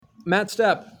Matt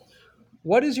Stepp,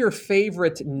 what is your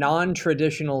favorite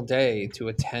non-traditional day to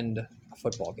attend a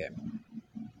football game?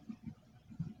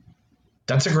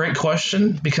 That's a great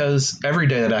question because every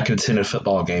day that I can attend a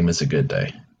football game is a good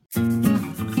day.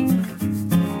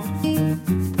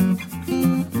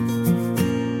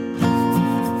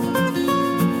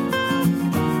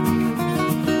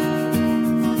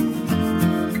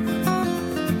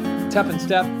 Tep and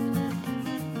Step,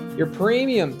 your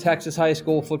premium Texas high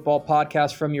school football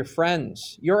podcast from your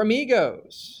friends, your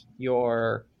amigos,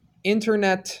 your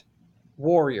internet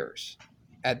warriors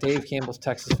at Dave Campbell's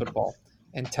Texas Football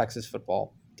and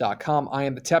TexasFootball.com. I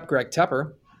am the Tep, Greg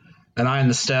Tepper. And I am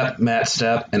the Step, Matt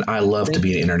Stepp, and I love to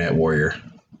be an internet warrior.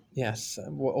 Yes,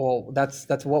 well,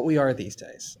 that's what we are these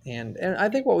days, and I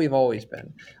think what we've always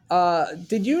been.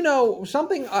 Did you know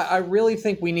something I really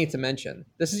think we need to mention?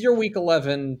 This is your Week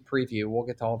 11 preview. We'll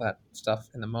get to all that stuff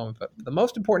in a moment, but the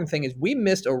most important thing is we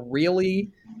missed a really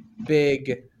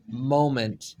big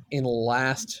moment in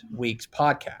last week's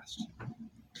podcast.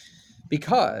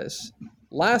 Because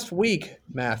last week,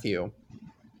 Matthew,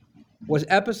 was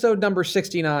episode number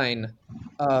 69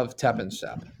 of Tep and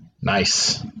Step.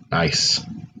 Nice.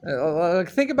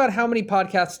 Think about how many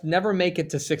podcasts never make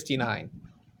it to 69.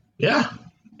 Yeah,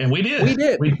 and we did.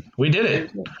 We did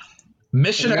it.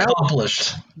 Mission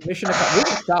accomplished. We can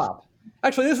stop.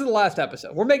 Actually, this is the last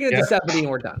episode. We're making it to 70 and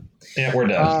we're done. Yeah, we're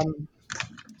done.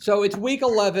 So it's week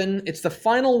 11. It's the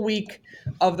final week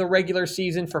of the regular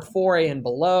season for 4A and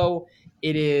below.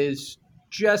 It is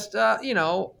just,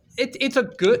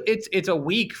 it's a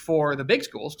week for the big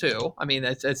schools too. I mean,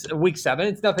 it's week 7.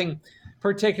 It's nothing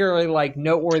particularly like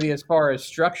noteworthy as far as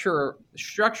structure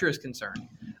is concerned.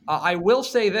 I will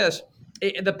say this: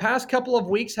 the past couple of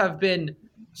weeks have been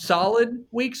solid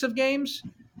weeks of games.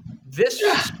 This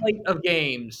slate of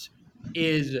games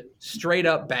is straight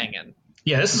up banging.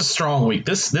 Yeah, this is a strong week.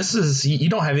 This is you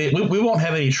don't have it. We won't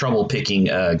have any trouble picking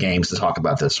games to talk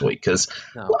about this week because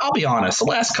I'll be honest. The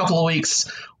last couple of weeks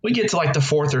we get to like the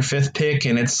 4th or 5th pick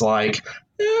and it's like,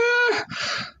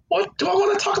 what do I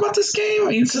want to talk about this game?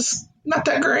 I mean, it's just not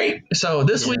that great. So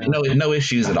this week, no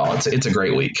issues at all. It's a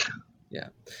great week. Yeah.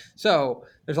 So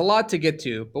there's a lot to get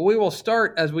to, but we will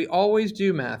start as we always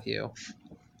do, Matthew,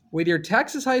 with your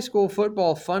Texas high school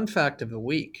football fun fact of the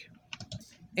week.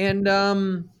 And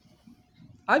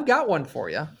I've got one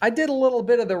for you. I did a little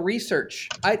bit of the research.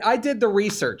 I did the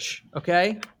research,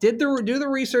 okay? Do the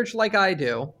research like I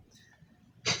do.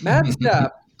 Matt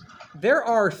Stepp, there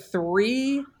are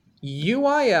 3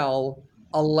 UIL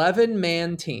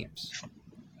 11-man teams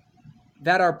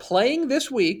that are playing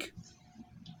this week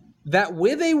that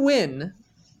with a win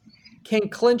can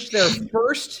clinch their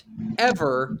first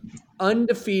ever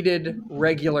undefeated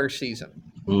regular season.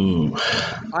 Ooh.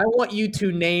 I want you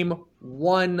to name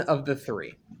one of the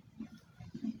 3.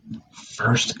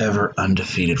 First ever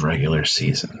undefeated regular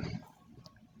season.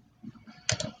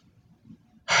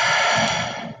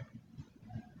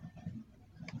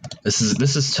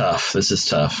 This is tough.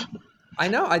 I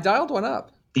know. I dialed one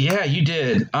up. Yeah, you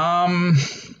did.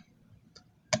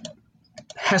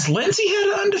 Has Lindsay had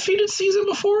an undefeated season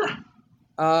before?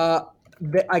 I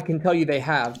can tell you they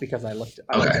have because I looked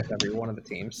at every one of the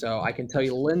teams. So I can tell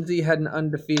you Lindsay had an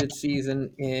undefeated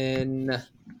season in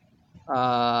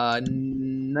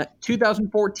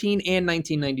 2014 and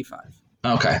 1995.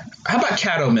 Okay. How about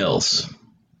Caddo Mills?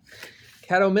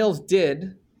 Caddo Mills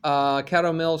did.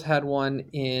 Caddo Mills had one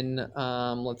in,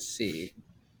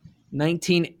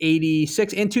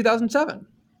 1986 and 2007.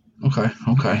 Okay.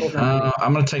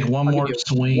 I'm going to take one more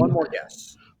swing. One more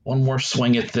guess. One more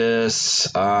swing at this.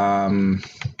 Oh,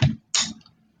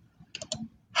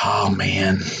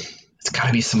 man. It's got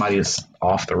to be somebody that's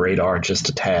off the radar just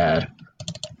a tad.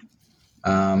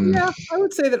 Yeah, I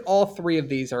would say that all 3 of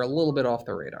these are a little bit off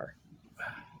the radar.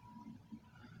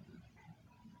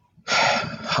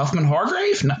 Huffman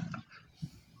Hargrave?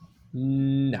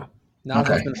 No. Not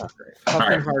Huffman Hargrave.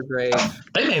 Huffman Hargrave.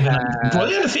 They may have been. Were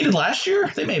they undefeated last year?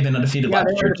 They may have been undefeated last year.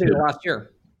 Yeah, they were undefeated last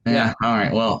year. Yeah. All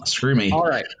right. Well, screw me. All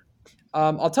right.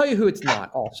 I'll tell you who it's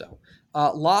not also.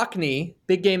 Lockney,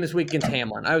 big game this week against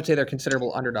Hamlin. I would say they're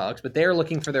considerable underdogs, but they're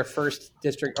looking for their first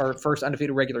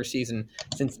undefeated regular season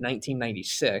since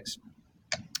 1996.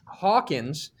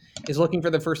 Hawkins is looking for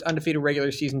the first undefeated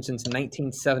regular season since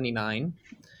 1979.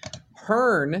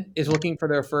 Hearn is looking for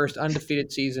their first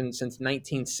undefeated season since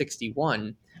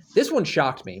 1961. This one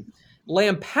shocked me.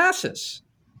 Lampasas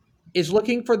is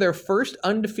looking for their first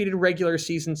undefeated regular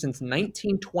season since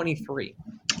 1923.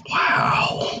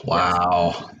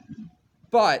 Wow.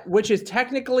 But which is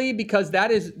technically, because that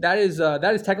is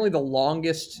technically the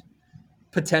longest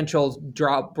potential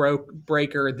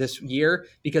breaker this year,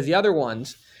 because the other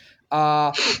ones,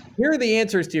 Here are the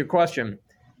answers to your question.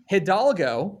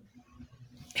 Hidalgo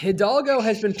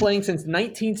has been playing since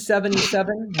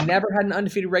 1977, never had an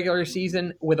undefeated regular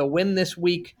season, with a win this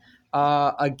week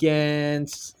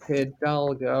against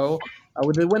Hidalgo.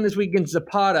 With the win this week against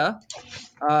Zapata,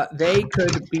 they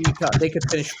could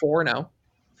finish 4-0.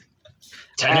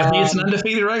 Technically, it's an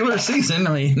undefeated regular season.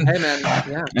 I mean, hey man,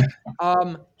 yeah.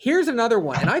 Here's another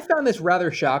one, and I found this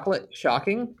rather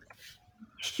shocking.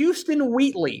 Houston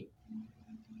Wheatley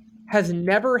has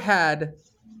never had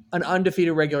an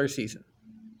undefeated regular season,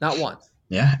 not once.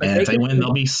 Yeah, and if they win,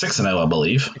 they'll be 6-0, I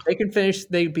believe. If they can finish,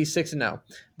 they'd be 6-0.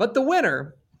 But the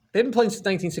winner, they've been playing since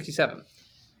 1967.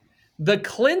 The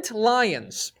Clint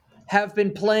Lions have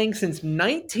been playing since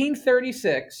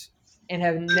 1936 and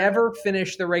have never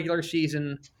finished the regular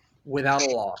season without a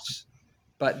loss.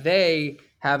 But they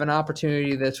have an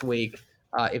opportunity this week.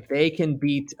 If they can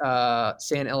beat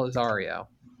San Elizario,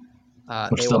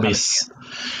 they will be.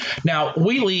 Now,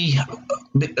 Wheatley,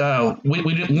 we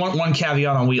did one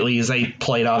caveat on Wheatley is they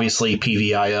played, obviously,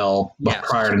 PVIL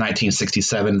prior to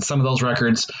 1967. Some of those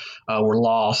records were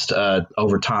lost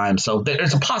over time. So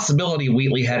there's a possibility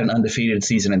Wheatley had an undefeated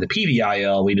season in the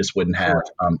PVIL. We just wouldn't have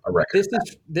a record.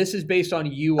 This is based on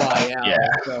UIL. Yeah.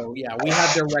 So, we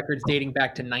have their records dating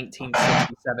back to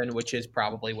 1967, which is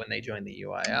probably when they joined the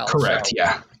UIL. Correct, so,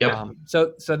 yeah. Yep.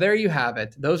 So there you have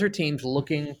it. Those are teams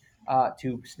looking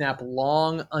to snap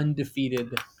long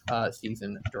undefeated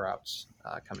season droughts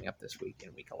coming up this week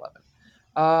in Week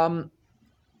 11.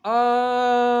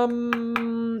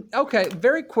 Okay,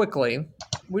 very quickly,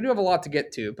 we do have a lot to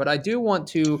get to, but I do want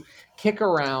to kick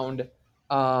around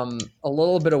a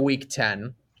little bit of Week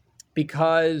 10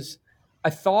 because I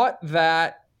thought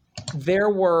that there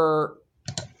were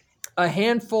a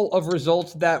handful of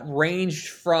results that ranged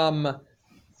from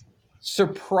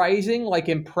surprising, like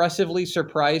impressively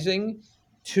surprising,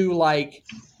 to like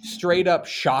straight up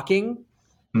shocking.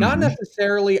 Mm-hmm. Not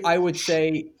necessarily, I would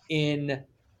say, in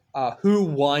who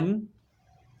won.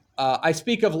 I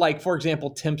speak of, like, for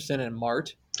example, Timpson and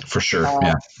Mart. For sure,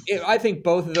 I think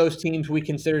both of those teams we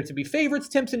consider to be favorites.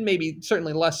 Timpson maybe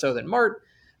certainly less so than Mart,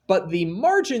 but the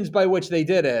margins by which they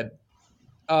did it,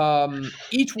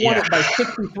 each won it by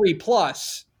 63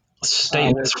 plus.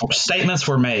 Statements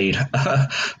were made.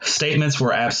 Statements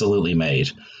were absolutely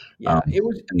made. Yeah, it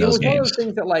was one of those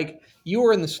things that, like, you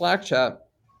were in the Slack chat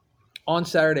on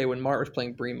Saturday when Mart was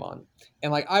playing Bremont,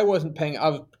 and like I was kind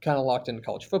of locked into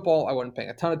college football. I wasn't paying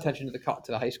a ton of attention to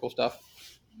the high school stuff,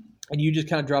 and you just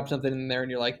kind of dropped something in there, and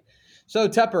you're like, "So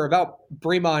Tepper, about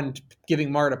Bremont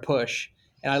giving Mart a push."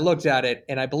 And I looked at it,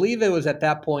 and I believe it was at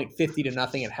that point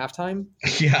 50-0 at halftime.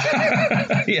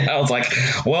 Yeah. Yeah, I was like,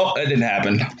 well, it didn't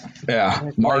happen.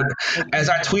 Yeah. Mart, as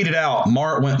I tweeted out,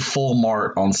 Mart went full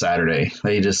Mart on Saturday.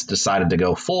 They just decided to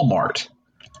go full Mart.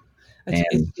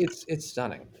 It's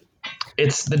stunning.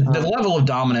 It's the level of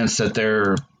dominance that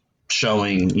they're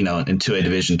showing, in 2A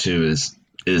Division II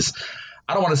is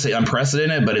I don't want to say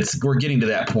unprecedented, but we're getting to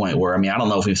that point where, I don't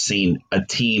know if we've seen a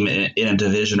team in a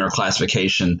division or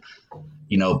classification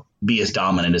be as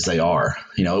dominant as they are.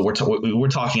 We're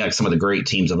talking like some of the great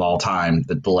teams of all time,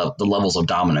 the levels of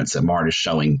dominance that Mart is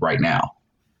showing right now.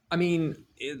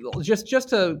 Just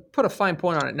to put a fine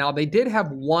point on it now, they did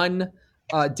have one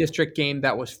district game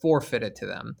that was forfeited to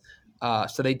them.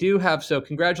 So they do have, so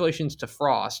congratulations to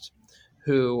Frost,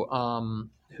 who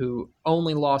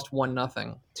only lost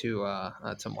 1-0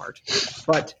 to Mart.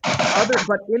 But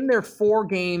in their 4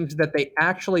 games that they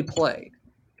actually played,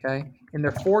 in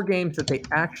their 4 games that they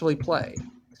actually played,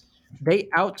 they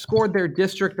outscored their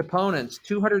district opponents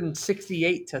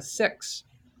 268-6.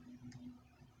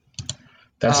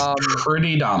 That's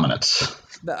pretty dominant.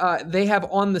 They have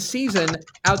on the season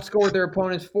outscored their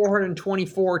opponents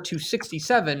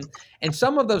 424-67, and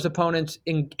some of those opponents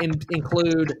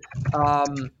include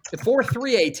 4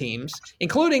 3A teams,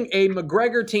 including a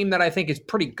McGregor team that I think is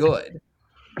pretty good.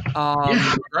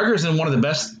 McGregor's in one of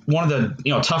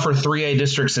the tougher 3A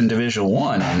districts in Division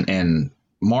I, and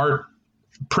Mart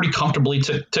pretty comfortably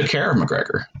took care of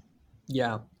McGregor.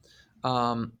 Yeah.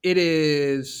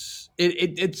 It's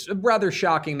rather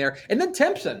shocking there. And then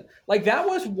Timpson, like that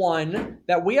was one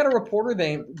that we had a reporter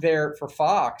there for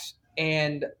Fox,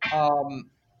 and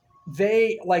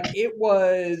it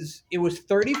was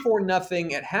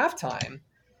 34-0 at halftime.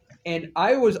 And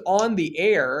I was on the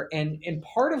air, and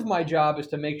part of my job is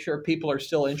to make sure people are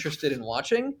still interested in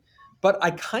watching. But I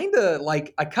kind of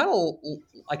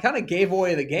gave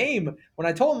away the game when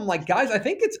I told them, like, guys, I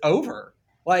think it's over.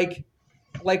 Like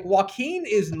Joaquin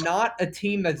is not a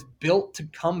team that's built to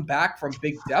come back from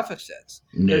big deficits.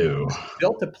 No, they're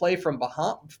built to play from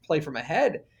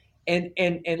ahead. And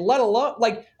let alone,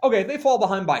 like, okay, if they fall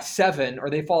behind by 7 or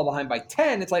they fall behind by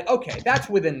 10, it's like, okay, that's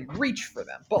within reach for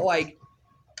them. But like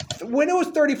when it was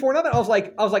 34-0, I was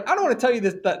like, I don't want to tell you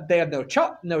this, that they have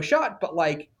no shot, but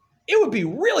like it would be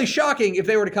really shocking if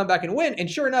they were to come back and win. And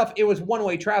sure enough, it was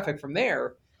one-way traffic from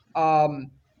there.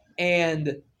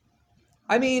 And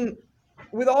I mean,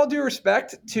 with all due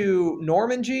respect to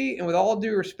Normandy and with all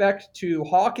due respect to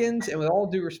Hawkins and with all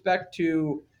due respect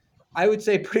to, I would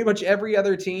say, pretty much every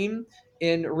other team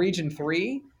in Region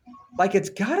 3, like it's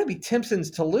got to be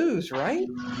Timpson's to lose, right?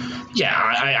 Yeah,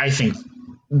 I think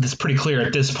it's pretty clear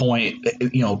at this point.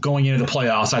 You know, going into the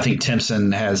playoffs, I think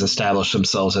Timpson has established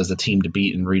themselves as the team to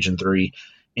beat in Region 3.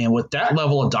 And with that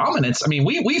level of dominance, I mean,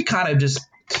 we've kind of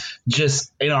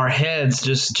just in our heads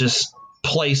just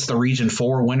placed the Region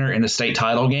 4 winner in the state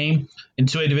title game in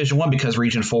 2A Division 1 because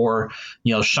Region 4,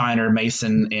 you know, Shiner,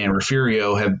 Mason, and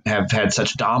Refugio have had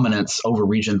such dominance over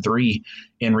Region 3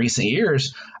 in recent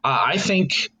years. I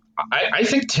think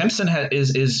Timpson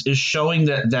is showing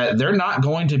that they're not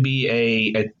going to be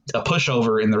a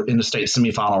pushover in the state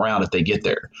semifinal round if they get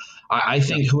there. I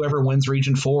think whoever wins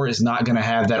Region 4 is not going to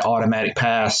have that automatic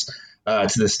pass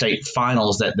to the state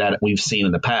finals that we've seen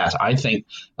in the past. I think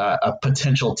a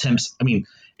potential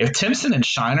if Timpson and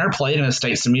Shiner played in a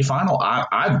state semifinal,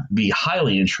 I'd be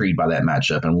highly intrigued by that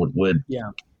matchup and would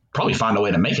probably find a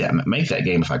way to make that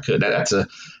game if I could. That's a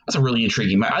really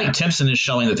intriguing match. I think Timpson is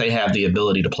showing that they have the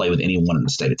ability to play with anyone in the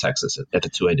state of Texas at the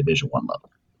 2A Division 1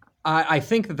 level. I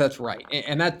think that's right,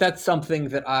 and that's something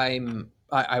that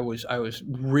I was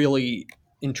really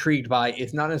intrigued by.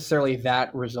 It's not necessarily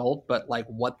that result, but like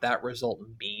what that result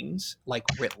means, like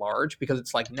writ large, because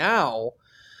it's like now,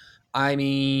 I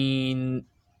mean,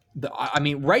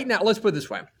 right now, let's put it this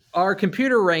way. Our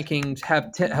computer rankings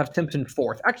have Timpson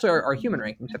 4th. Actually, our human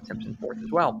rankings have Timpson 4th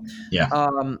as well. Yeah.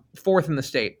 4th in the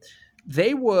state.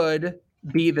 They would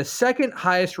be the second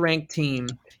highest ranked team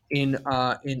in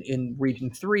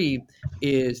Region 3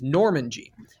 is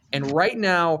Normandy. And right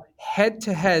now, head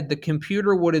to head, the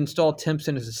computer would install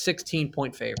Timpson as a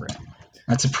 16-point favorite.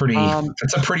 That's a pretty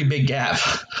big gap.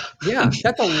 Yeah,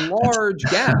 that's a large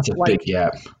gap. That's a big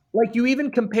gap. Like you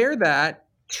even compare that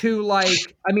to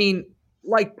like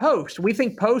Post. We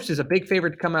think Post is a big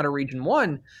favorite to come out of Region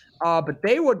 1, but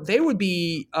they would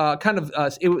be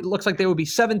it looks like they would be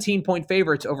 17-point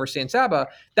favorites over San Saba.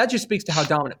 That just speaks to how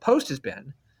dominant Post has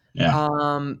been. Yeah.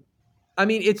 I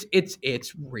mean,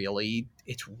 it's really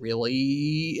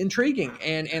intriguing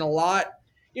and a lot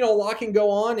can go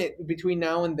on between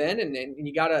now and then. And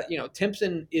you gotta,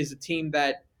 Timpson is a team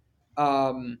that,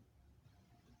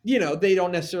 they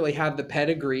don't necessarily have the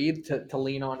pedigree to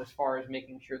lean on as far as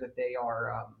making sure that they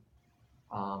are,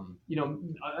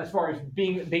 as far as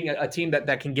being a team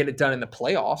that can get it done in the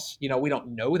playoffs. We don't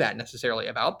know that necessarily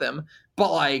about them,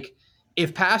 but like,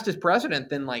 if past is precedent,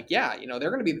 then they're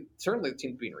going to be certainly the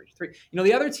team to be in Region 3.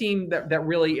 The other team that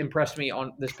really impressed me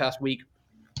on this past week,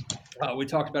 we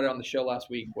talked about it on the show last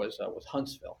week, was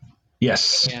Huntsville.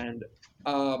 Yes. And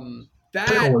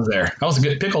Pickle was there. That was a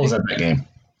good. Pickle was at that game.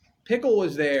 Pickle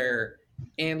was there,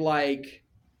 and I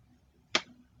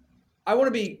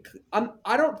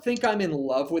don't think I'm in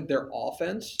love with their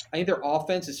offense. I think their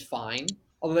offense is fine,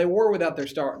 although they were without their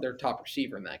top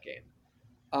receiver in that game.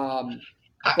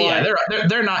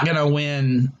 They're not going to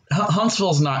win.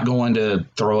 Huntsville's not going to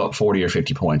throw up 40 or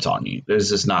 50 points on you.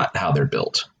 This is not how they're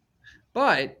built.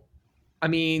 But, I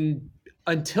mean,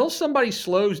 until somebody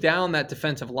slows down that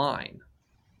defensive line,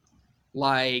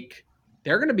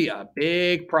 they're going to be a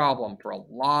big problem for a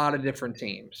lot of different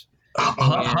teams.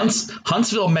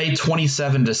 Huntsville made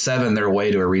 27-7 their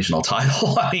way to a regional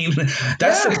title. I mean,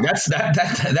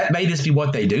 that may just be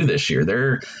what they do this year.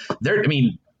 They're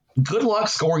good luck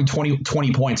scoring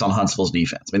 20 points on Huntsville's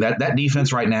defense. I mean, that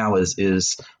defense right now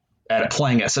is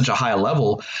playing at such a high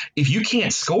level. If you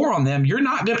can't score on them, you're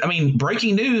not going to –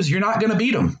 breaking news, you're not going to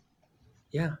beat them.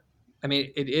 Yeah. I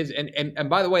mean, it is. And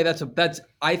by the way, that's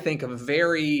I think, a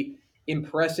very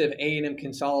impressive A&M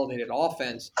consolidated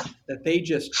offense that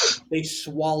they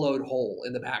swallowed whole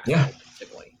in the backfield,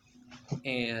 basically.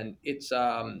 And it's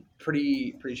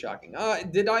pretty shocking.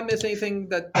 Did I miss anything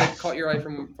that caught your eye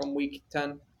from week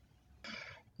 10?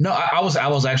 No, I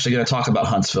was actually going to talk about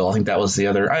Huntsville. I think that was the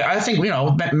other. I think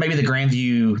maybe the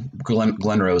Grandview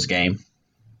Glenrose game.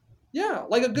 Yeah,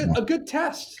 like a good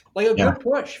test, like a good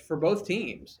push for both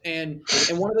teams, and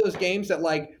one of those games that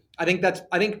I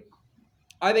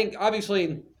think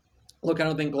obviously, look, I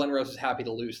don't think Glenrose is happy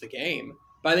to lose the game,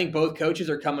 but I think both coaches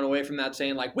are coming away from that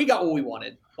saying we got what we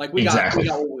wanted, we got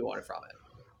what we wanted from it.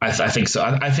 I think so.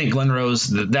 I think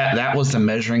Glenrose, that was the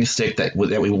measuring stick that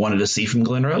we wanted to see from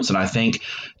Glenrose. And I think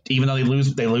even though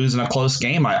they lose in a close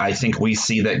game, I think we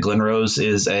see that Glen Rose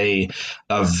is a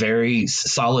very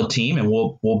solid team, and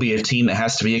will be a team that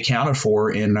has to be accounted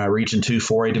for in Region 2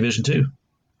 4A Division 2.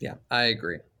 Yeah, I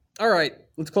agree. All right,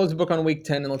 let's close the book on Week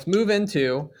 10, and let's move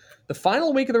into the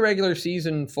final week of the regular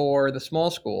season for the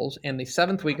small schools and the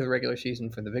 7th week of the regular season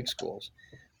for the big schools.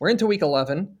 We're into Week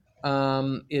 11.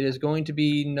 It is going to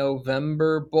be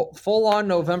November, full-on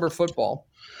November football.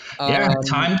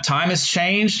 Time has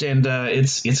changed, and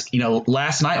it's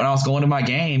last night when I was going to my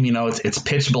game, it's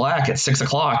pitch black at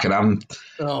 6:00, and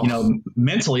I'm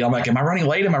mentally I'm like, am I running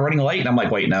late? And I'm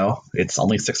like, wait, no, it's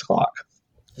only 6:00.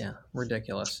 Yeah,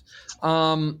 ridiculous.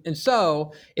 And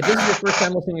so, if this is your first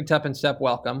time listening to Tep and Stepp,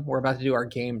 welcome. We're about to do our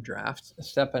game draft.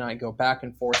 Stepp and I go back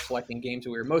and forth selecting games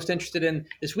that we were most interested in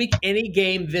this week. Any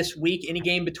game this week, any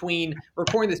game between, we're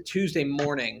recording this Tuesday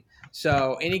morning,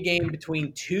 so any game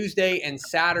between Tuesday and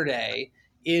Saturday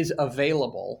is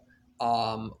available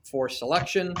for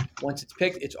selection. Once it's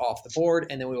picked, it's off the board,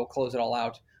 and then we will close it all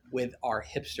out with our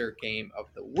hipster game of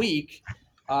the week.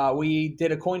 We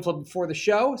did a coin flip before the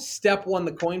show. Stepp won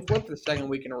the coin flip for the second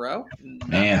week in a row.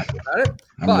 Man,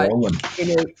 I'm rolling.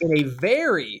 In a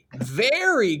very,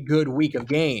 very good week of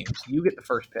games, you get the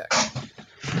first pick.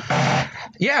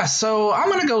 Yeah, so I'm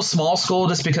going to go small school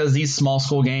just because these small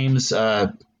school games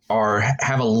have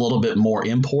a little bit more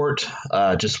import,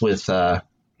 just with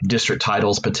district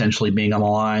titles potentially being on the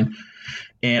line.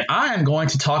 And I am going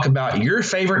to talk about your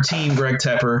favorite team, Greg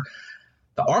Tepper,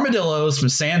 the Armadillos from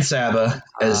San Saba,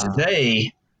 as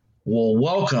they will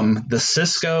welcome the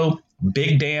Cisco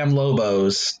Big Dam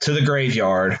Lobos to the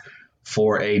graveyard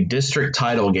for a district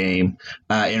title game,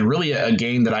 and really a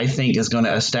game that I think is going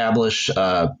to establish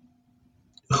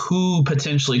who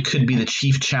potentially could be the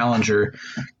chief challenger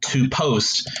to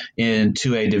post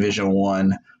into a Division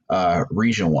I,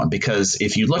 Region 1. Because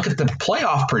if you look at the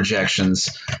playoff projections,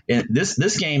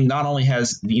 this game not only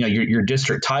has your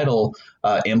district title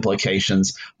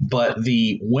implications, but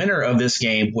the winner of this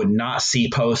game would not see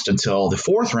post until the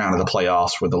 4th round of the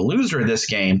playoffs, where the loser of this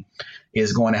game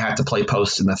is going to have to play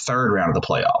post in the 3rd round of the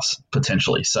playoffs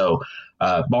potentially. So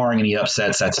barring any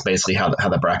upsets, that's basically how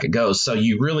the bracket goes. So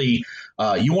you really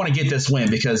you want to get this win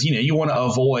because you want to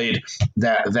avoid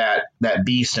that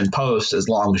beast in post as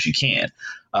long as you can.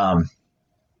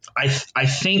 I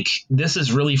think this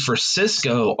is really for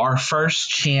Cisco our first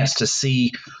chance to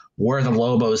see where the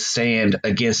Lobos stand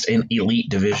against an elite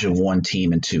Division I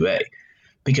team in 2A.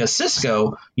 Because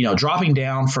Cisco, dropping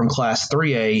down from Class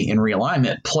 3A in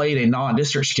realignment, played a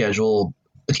non-district schedule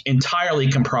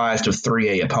entirely comprised of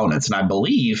 3A opponents. And I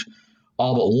believe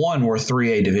all but one were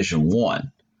 3A Division I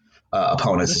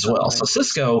opponents as well. So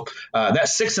Cisco, that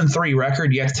 6-3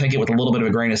 record, you have to take it with a little bit of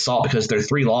a grain of salt because their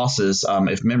 3 losses,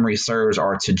 if memory serves,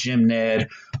 are to Jim Ned,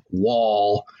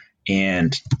 Wall,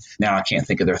 and now I can't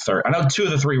think of their third. I know 2 of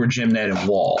the 3 were Jim Ned and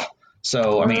Wall.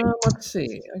 So, let's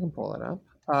see. I can pull it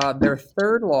up. Their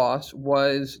 3rd loss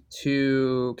was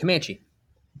to Comanche.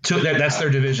 That's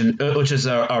their division, which is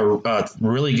a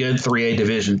really good 3A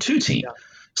Division II team. Yeah.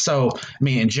 So,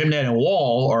 Jim Ned and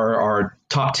Wall are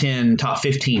top 10, top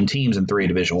 15 teams in 3A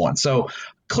Division I. So,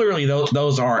 clearly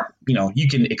those aren't, you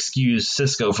can excuse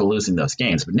Cisco for losing those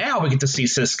games. But now we get to see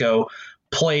Cisco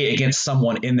play against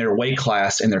someone in their weight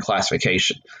class, in their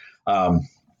classification.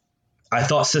 I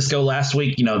thought Cisco last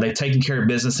week, they've taken care of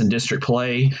business in district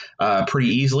play pretty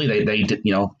easily. They did,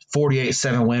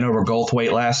 48-7 win over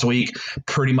Goldthwaite last week,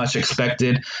 pretty much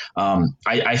expected.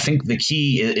 I think the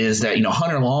key is that,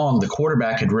 Hunter Long, the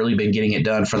quarterback, had really been getting it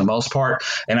done for the most part.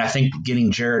 And I think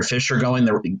getting Jared Fisher going,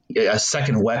 a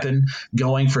second weapon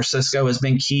going for Cisco has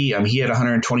been key. He had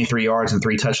 123 yards and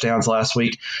 3 touchdowns last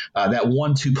week. That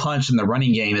 1-2 punch in the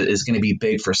running game is going to be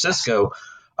big for Cisco.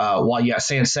 While you got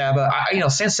San Saba,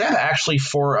 San Saba actually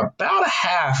for about a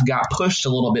half got pushed a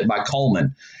little bit by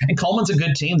Coleman. And Coleman's a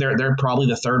good team. They're probably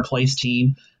the 3rd place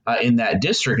team in that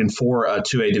district and for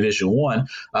 2A Division I.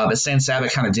 But San Saba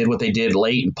kind of did what they did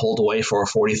late and pulled away for a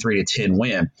 43-10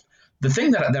 win. The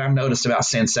thing that I've noticed about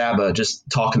San Saba, just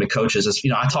talking to coaches, is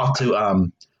I talked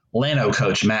to Llano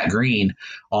coach Matt Green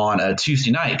on Tuesday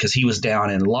night because he was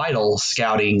down in Lytle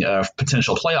scouting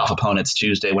potential playoff opponents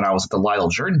Tuesday when I was at the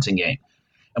Lytle-Jordanton game.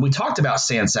 And we talked about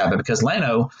San Saba because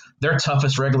Llano, their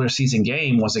toughest regular season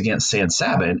game was against San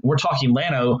Saba. And we're talking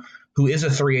Llano, who is a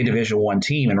 3A Division I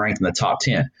team and ranked in the top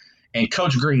 10. And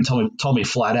Coach Green told me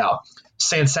flat out,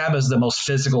 San Saba is the most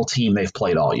physical team they've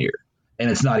played all year.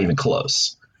 And it's not even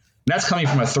close. And that's coming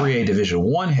from a 3A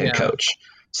Division I head coach.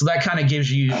 So that kind of gives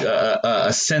you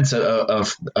a sense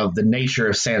of the nature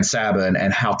of San Saba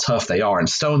and how tough they are. And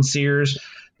Stone Sears,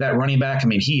 that running back,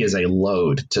 he is a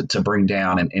load to bring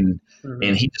down. And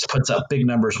and he just puts up big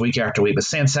numbers week after week. But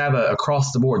San Saba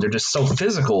across the board, they're just so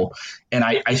physical, and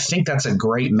I think that's a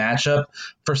great matchup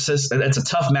for Cisco. It's a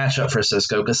tough matchup for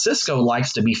Cisco because Cisco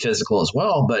likes to be physical as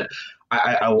well, but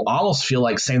I almost feel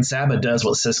like San Saba does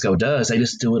what Cisco does. They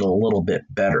just do it a little bit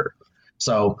better.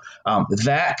 So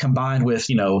that combined with,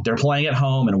 they're playing at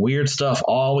home and weird stuff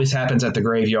always happens at the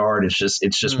Graveyard. It's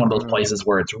just one of those places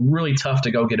where it's really tough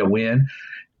to go get a win.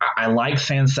 I like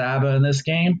San Saba in this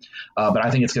game, but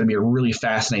I think it's going to be a really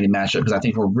fascinating matchup because I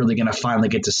think we're really going to finally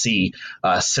get to see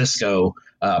Cisco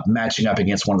matching up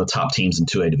against one of the top teams in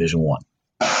 2A Division I.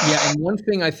 Yeah, and one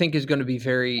thing I think is going to be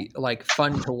very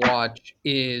fun to watch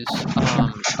is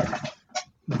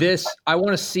this. I want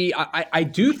to see. I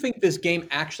do think this game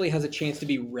actually has a chance to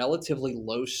be relatively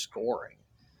low scoring,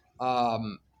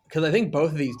 because I think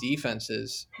both of these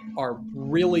defenses are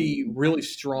really, really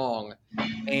strong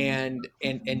and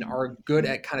are good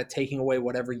at kind of taking away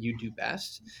whatever you do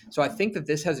best. So I think that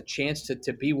this has a chance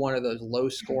to be one of those low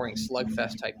scoring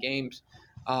slugfest type games.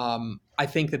 I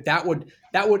think that would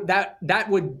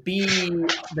be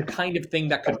the kind of thing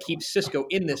that could keep Cisco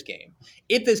in this game.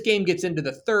 If this game gets into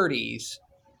the 30s,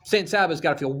 San Saba's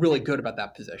got to feel really good about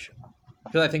that position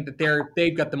because I think that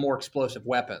they've got the more explosive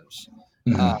weapons.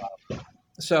 Mm-hmm.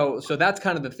 So that's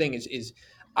kind of the thing is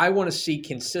I want to see,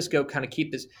 can Cisco kind of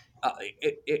keep this?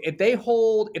 If they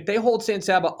hold San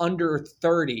Saba under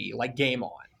 30, game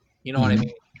on, you know what I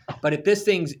mean? But if this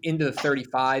thing's into the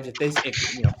 35s, if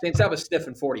San Saba's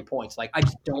sniffing 40 points, I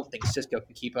just don't think Cisco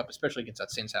can keep up, especially against that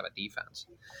San Saba defense.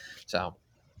 So,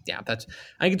 yeah, I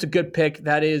think it's a good pick.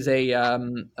 That is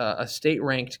a state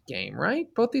ranked game, right?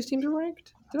 Both these teams are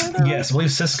ranked. Yes, I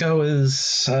believe Cisco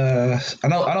is. I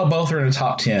know both are in the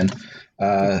top 10.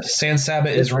 San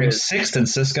Saba is ranked 6th, and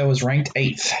Cisco is ranked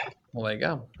 8th. Well, there you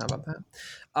go. How about that?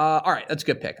 All right, that's a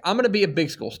good pick. I'm going to be a big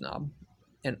school snob.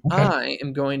 And okay. I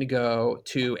am going to go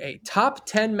to a top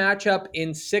 10 matchup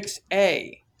in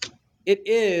 6A. It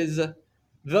is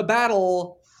the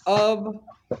Battle of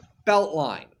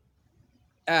Beltline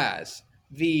as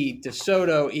the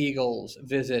DeSoto Eagles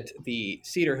visit the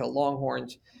Cedar Hill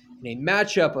Longhorns in a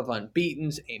matchup of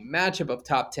unbeatens, a matchup of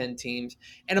top 10 teams,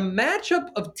 and a matchup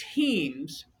of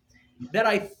teams that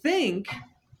I think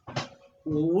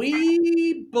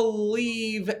we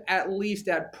believe, at least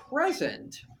at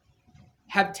present,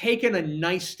 have taken a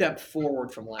nice step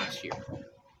forward from last year.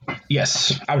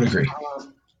 Yes, I would agree.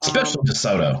 Especially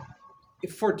DeSoto.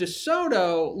 For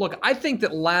DeSoto, look, I think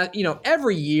that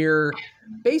every year,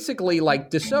 basically,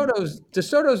 DeSoto's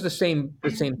the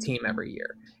same team every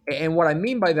year. And what I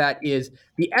mean by that is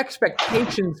the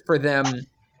expectations for them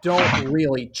don't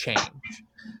really change.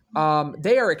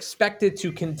 They are expected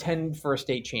to contend for a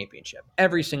state championship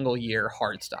every single year,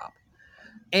 hard stop.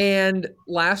 And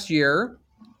last year,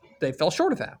 they fell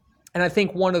short of that. And I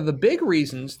think one of the big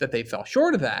reasons that they fell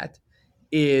short of that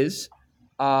is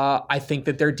I think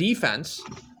that their defense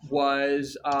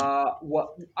was what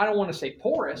I don't want to say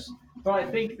porous, but I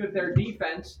think that their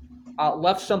defense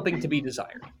left something to be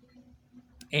desired.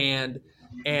 And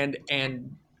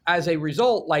as a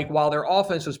result, while their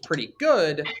offense was pretty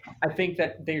good, I think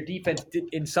that their defense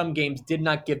in some games did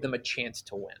not give them a chance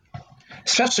to win.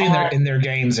 Especially in their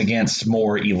games against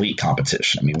more elite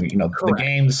competition. I mean,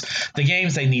 the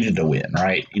games they needed to win,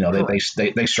 right?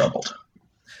 They struggled.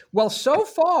 Well, so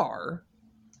far,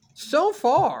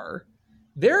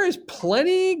 there is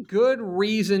plenty good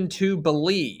reason to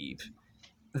believe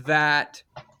that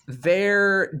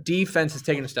their defense has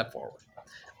taken a step forward.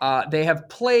 They have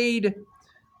played.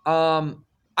 I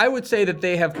would say that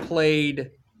they have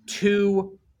played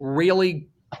two really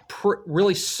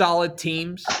solid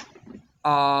teams.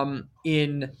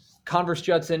 In Converse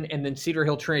Judson and then Cedar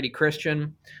Hill Trinity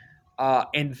Christian.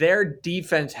 And their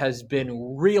defense has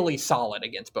been really solid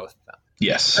against both of them.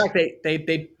 Yes. In fact,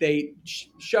 they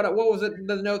shut out, what was it,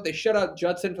 the note? They shut out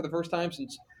Judson for the first time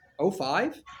since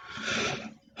 2005?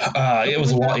 It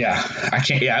was a while, yeah. I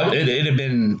can't, yeah, it had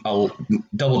been a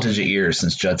double-digit years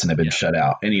since Judson had been shut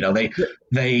out. And,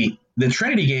 the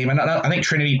Trinity game, I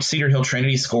think Cedar Hill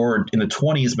Trinity scored in the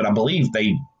 20s, but I believe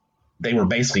they were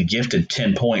basically gifted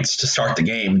 10 points to start the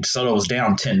game. DeSoto was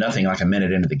down 10-0 a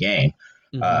minute into the game.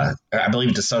 Mm-hmm. I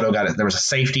believe DeSoto there was a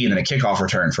safety and then a kickoff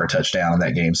return for a touchdown in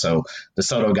that game. So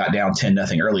DeSoto got down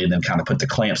 10-0 early and then kind of put the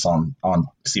clamps on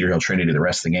Cedar Hill Trinity the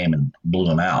rest of the game and blew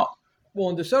them out. Well,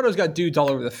 and DeSoto's got dudes all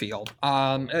over the field.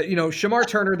 Shamar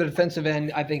Turner, the defensive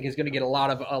end, I think is going to get a lot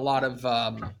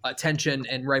of attention,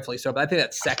 and rightfully so. But I think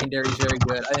that secondary is very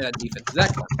good. I think that defense is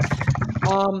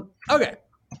excellent. Okay.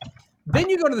 Then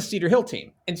you go to the Cedar Hill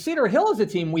team. And Cedar Hill is a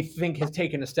team we think has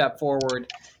taken a step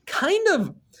forward. Kind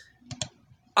of,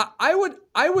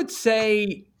 I would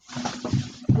say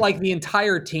like the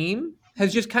entire team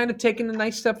has just kind of taken a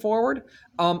nice step forward.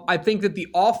 I think that the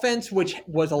offense, which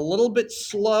was a little bit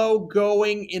slow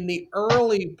going in the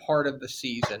early part of the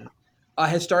season,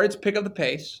 has started to pick up the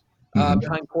pace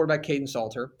behind quarterback Caden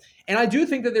Salter. And I do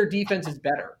think that their defense is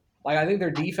better. Like, I think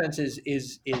their defense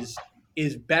is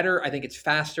better. I think it's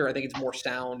faster. I think it's more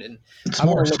sound, and it's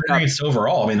more experienced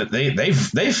overall. I mean, they've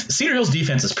Cedar Hill's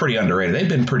defense is pretty underrated. They've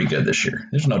been pretty good this year.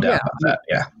 There's no doubt about that.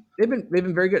 Yeah. They've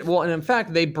been very good. Well, and in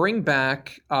fact, they bring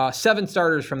back 7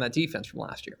 starters from that defense from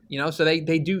last year. So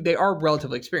they are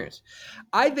relatively experienced.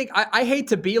 I think I hate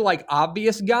to be like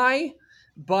obvious guy,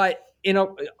 but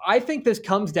I think this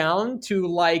comes down to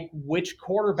like which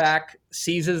quarterback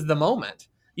seizes the moment.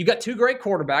 You've got 2 great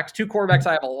quarterbacks, 2 quarterbacks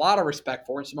I have a lot of respect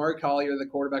for. And Samari Collier, the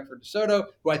quarterback for DeSoto,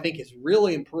 who I think has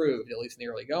really improved, at least in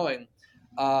the early going.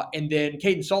 And then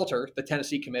Caden Salter, the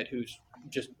Tennessee commit, who's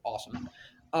just awesome.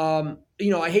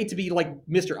 I hate to be like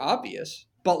Mr. Obvious,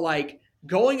 but like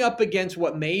going up against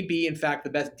what may be, in fact, the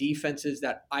best defenses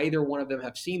that either one of them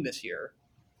have seen this year,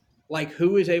 like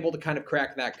who is able to kind of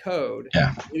crack that code,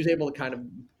 who's able to kind of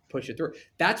push it through.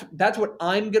 That's what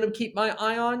I'm going to keep my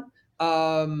eye on.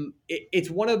 It's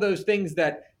one of those things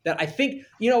that I think,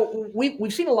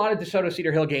 we've seen a lot of DeSoto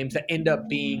Cedar Hill games that end up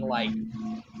being like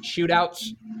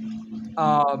shootouts.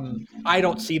 I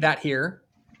don't see that here.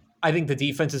 I think the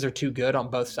defenses are too good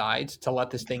on both sides to let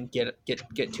this thing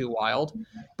get too wild.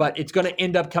 But it's going to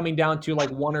end up coming down to like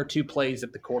 1 or 2 plays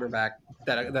that the quarterback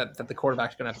that the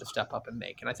quarterback's going to have to step up and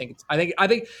make. And I think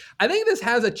this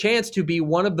has a chance to be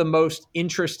one of the most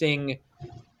interesting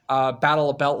battle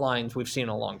of belt lines we've seen in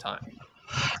a long time.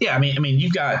 Yeah, I mean,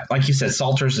 you've got, like you said,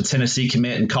 Salter's a Tennessee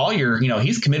commit, and Collier,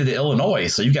 he's committed to Illinois.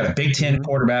 So you've got a Big Ten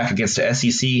quarterback against a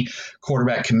SEC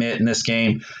quarterback commit in this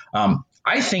game.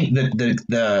 I think that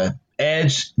the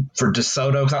edge for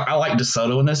DeSoto, because I like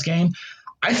DeSoto in this game,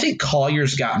 I think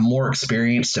Collier's got more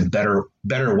experience and better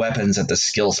weapons at the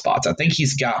skill spots. I think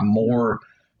he's got more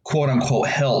quote-unquote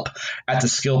help at the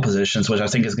skill positions, which I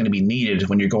think is going to be needed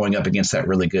when you're going up against that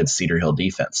really good Cedar Hill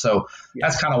defense. So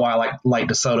that's kind of why I like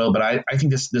DeSoto. But I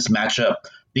think this matchup,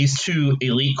 these 2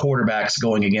 elite quarterbacks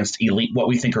going against what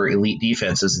we think are elite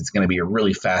defenses, it's going to be a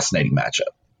really fascinating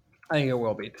matchup. I think it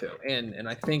will be too, and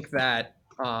I think that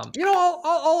I'll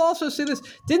also see this.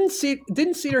 Didn't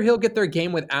Cedar Hill get their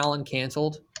game with Allen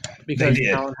canceled because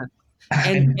Allen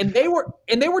and they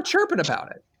were chirping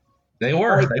about it. They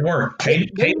were.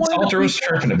 Caden Salter was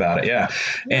chirping about it, yeah.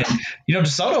 And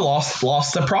DeSoto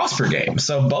lost the Prosper game,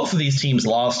 so both of these teams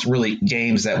lost really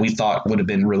games that we thought would have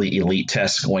been really elite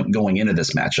tests going into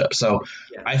this matchup. So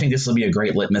I think this will be a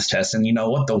great litmus test. And you know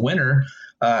what? The winner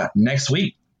next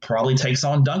week probably takes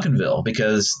on Duncanville,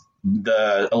 because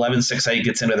the 11-6-8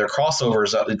 gets into their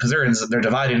crossovers because they're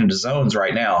divided into zones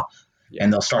right now,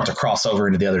 and they'll start to cross over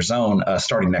into the other zone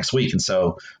starting next week. And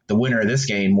so the winner of this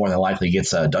game more than likely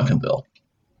gets Duncanville.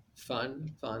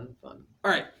 Fun. All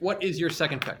right, what is your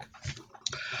second pick?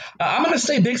 I'm going to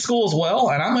say big school as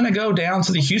well, and I'm going to go down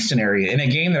to the Houston area in a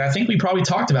game that I think we probably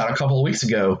talked about a couple of weeks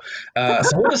ago. So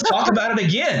we'll just talk about it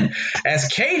again as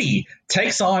Katy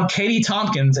takes on Katy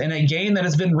Tompkins in a game that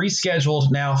has been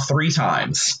rescheduled now 3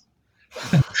 times.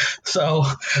 So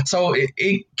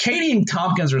Katy and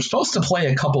Tompkins were supposed to play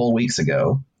a couple of weeks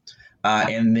ago,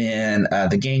 and then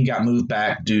the game got moved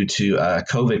back due to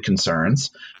COVID concerns,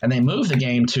 and they moved the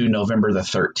game to November the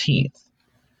 13th.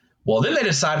 Well, then they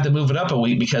decided to move it up a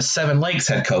week because Seven Lakes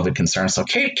had COVID concerns. So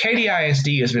Katy ISD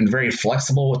has been very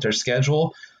flexible with their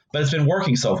schedule, but it's been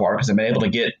working so far because they've been able to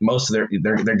get most of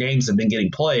their games have been getting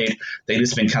played. They've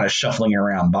just been kind of shuffling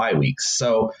around bye weeks.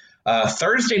 So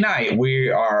Thursday night, we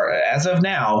are, as of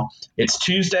now, it's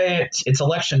Tuesday. It's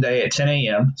election day at 10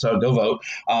 a.m., so go vote.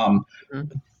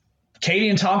 Katy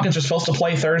and Tompkins are supposed to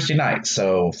play Thursday night,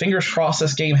 so fingers crossed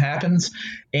this game happens.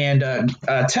 And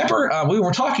Tepper, we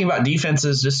were talking about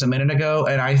defenses just a minute ago,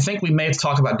 and I think we may have to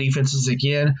talk about defenses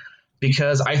again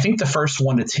because I think the first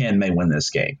 1 to 10 may win this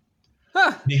game.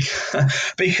 Huh.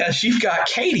 Because you've got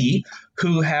Katy,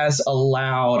 who has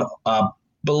allowed,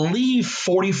 believe,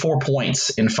 44 points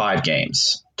in 5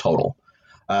 games total.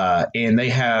 And they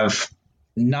have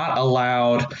not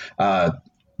allowed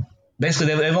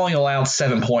basically, they've only allowed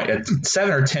 7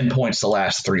 or 10 points the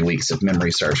last 3 weeks, if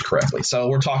memory serves correctly. So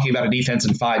we're talking about a defense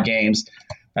in 5 games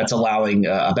that's allowing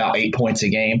about 8 points a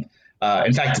game.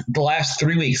 In fact, the last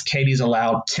 3 weeks, Katy's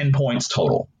allowed 10 points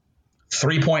total.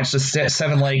 3 points to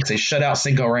Seven Lakes. They shut out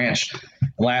Cinco Ranch.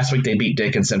 Last week, they beat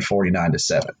Dickinson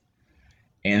 49-7.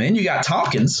 And then you got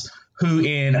Tompkins, who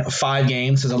in 5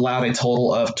 games has allowed a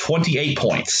total of 28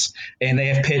 points. And they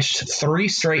have pitched 3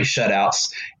 straight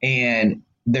shutouts, and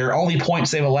their only points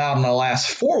they've allowed in the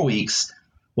last 4 weeks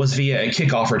was via a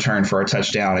kickoff return for a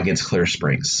touchdown against Clear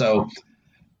Springs. So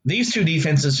these two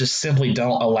defenses just simply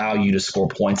don't allow you to score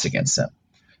points against them.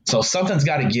 So something's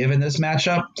got to give in this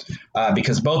matchup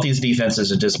because both these defenses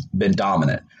have just been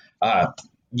dominant.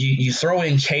 You throw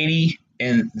in Katy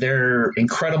and their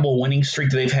incredible winning streak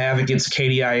that they've had against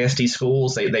Katy ISD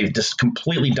schools. They've just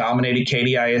completely dominated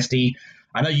Katy ISD.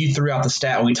 I know you threw out the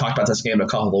stat when we talked about this game a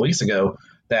couple of weeks ago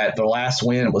that the last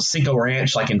win was Cinco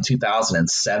Ranch, like in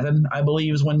 2007, I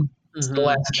believe, is when the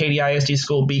last Katy ISD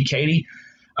school beat Katy.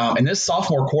 And this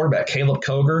sophomore quarterback, Caleb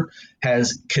Koger,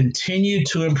 has continued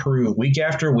to improve week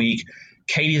after week.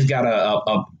 Katy's got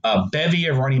a bevy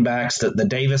of running backs. The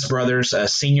Davis brothers,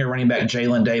 senior running back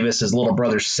Jalen Davis, his little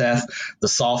brother Seth, the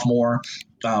sophomore.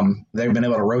 They've been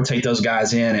able to rotate those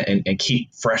guys in and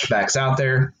keep fresh backs out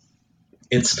there.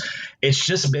 It's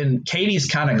just been Katy's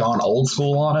kind of gone old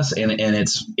school on us, and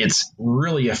it's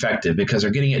really effective because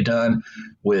they're getting it done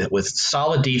with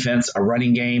solid defense, a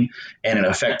running game, and an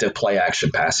effective play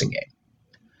action passing game.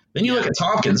 Then you look at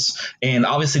Tompkins, and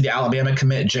obviously the Alabama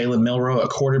commit Jalen Milroe at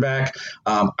quarterback.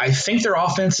 I think their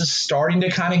offense is starting to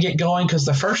kind of get going because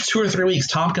the first 2 or 3 weeks,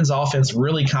 Tompkins' offense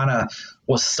really kind of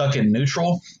was stuck in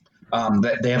neutral.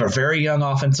 They have a very young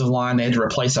offensive line. They had to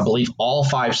replace, I believe, all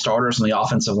 5 starters on the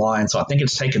offensive line, so I think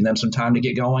it's taken them some time to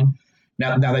get going.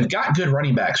 Now they've got good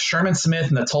running backs. Sherman Smith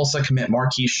and the Tulsa commit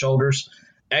Marquise Shoulders,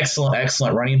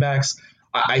 excellent running backs.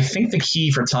 I think the key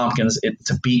for Tompkins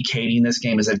to beat Katy in this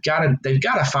game is they've got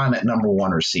to find that number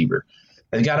one receiver.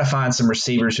 They've got to find some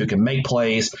receivers who can make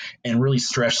plays and really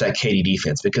stretch that Katy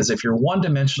defense. Because if you're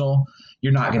one-dimensional,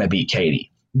 you're not going to beat Katy.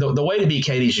 The way to beat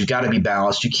Katy is you've got to be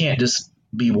balanced. You can't just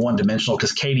be one-dimensional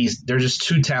because they're just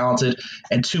too talented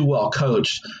and too well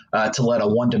coached to let a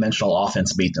one-dimensional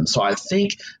offense beat them. So I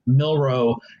think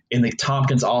Milroe in the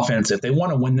Tompkins offense, if they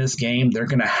want to win this game, they're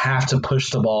going to have to push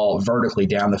the ball vertically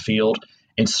down the field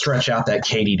and stretch out that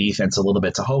Katy defense a little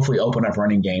bit to hopefully open up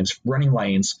running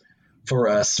lanes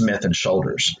for Smith and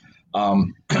Shoulders.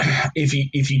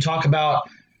 If you talk about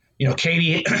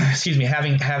Katy,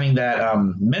 having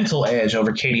that mental edge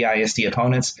over Katy ISD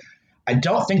opponents, I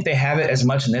don't think they have it as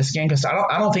much in this game because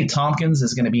I don't think Tompkins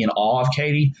is going to be in awe of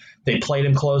Katy. They played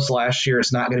him close last year.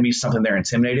 It's not going to be something they're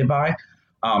intimidated by.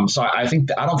 So I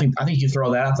think you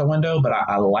throw that out the window, but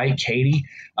I like Katy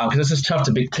because it's just tough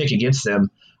to pick against them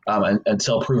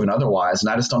until proven otherwise.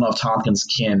 And I just don't know if Tompkins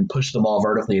can push the ball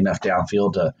vertically enough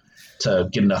downfield to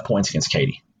get enough points against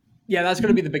Katy. Yeah, that's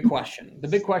going to be the big question. The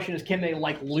big question is, can they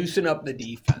loosen up the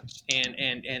defense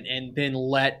and then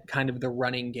let kind of the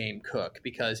running game cook?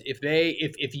 Because if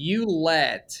you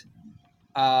let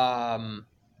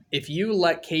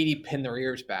Katy pin their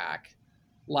ears back,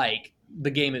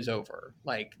 the game is over.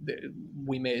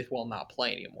 We may as well not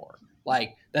play anymore.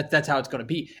 That's how it's going to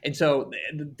be. And so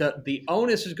the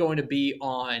onus is going to be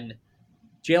on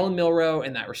Jalen Milroe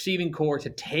and that receiving core to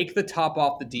take the top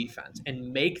off the defense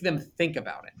and make them think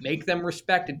about it, make them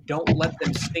respect it. Don't let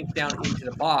them sink down into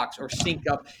the box or sink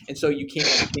up, and so you can't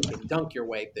think and dunk your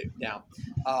way down.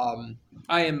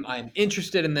 I'm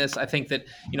interested in this. I think that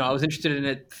I was interested in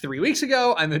it 3 weeks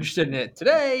ago. I'm interested in it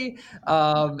today.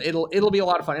 It'll be a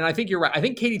lot of fun, and I think you're right. I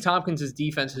think Katy Tompkins'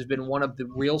 defense has been one of the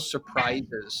real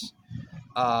surprises.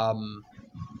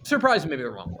 Surprise may be the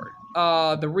wrong word.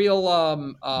 The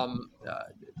real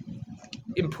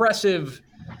impressive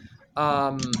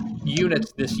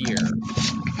units this year.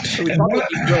 So we thought they'd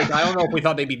be good. I don't know if we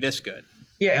thought they'd be this good.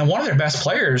 Yeah, and one of their best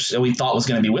players that we thought was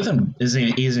going to be with him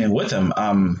isn't with him.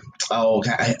 And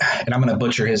I'm going to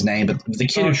butcher his name, but the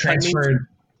kid who transferred.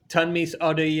 Tunmis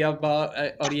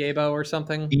Odiebo or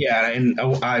something. Yeah, and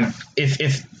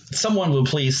if someone would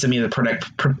please send me the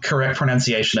correct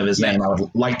pronunciation of his name, I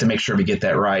would like to make sure we get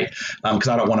that right because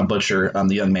I don't want to butcher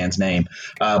the young man's name.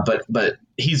 But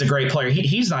he's a great player.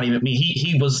 He's not even me.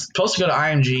 He was supposed to go to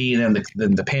IMG, and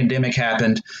then the pandemic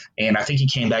happened, and I think he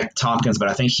came back to Tompkins, but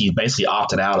I think he basically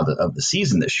opted out of the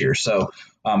season this year. So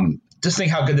just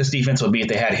think how good this defense would be if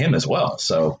they had him as well.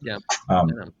 So yeah.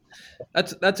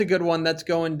 That's a good one. That's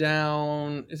going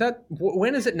down.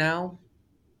 When is it now?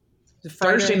 Is it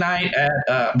Thursday night at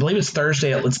I believe it's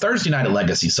Thursday. It's Thursday night at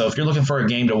Legacy. So if you're looking for a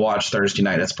game to watch Thursday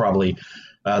night, that's probably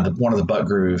one of the Butt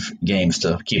Groove games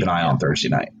to keep an eye on Thursday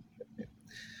night.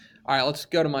 All right, let's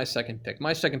go to my second pick.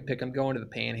 My second pick, I'm going to the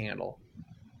Panhandle,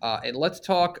 and let's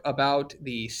talk about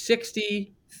the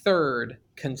 63rd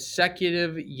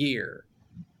consecutive year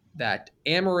that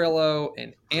Amarillo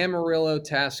and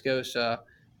Amarillo-Tascosa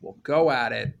will go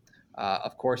at it.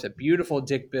 Of course, a beautiful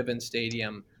Dick Bivens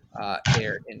Stadium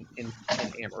there in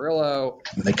Amarillo.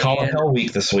 They call it Hell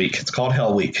Week this week. It's called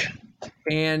Hell Week.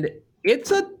 And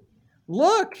it's a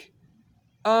look.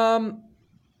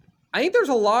 I think there's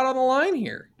a lot on the line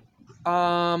here.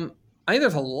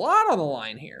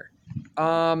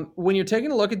 When you're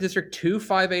taking a look at District 2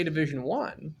 5A Division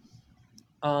 1,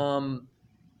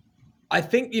 I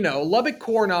think, Lubbock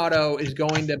Coronado is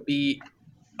going to be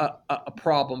a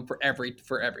problem for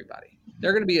everybody.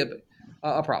 They're going to be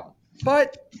a problem.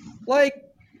 But,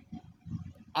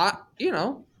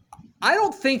 I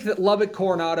don't think that Lubbock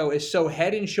Coronado is so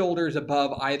head and shoulders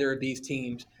above either of these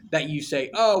teams that you say,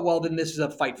 oh, well, then this is a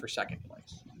fight for second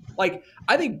place.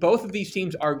 I think both of these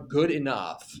teams are good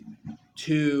enough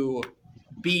to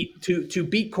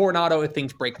beat Coronado if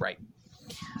things break right.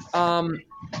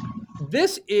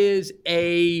 This is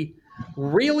a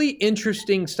really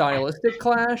interesting stylistic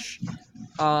clash.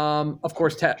 Of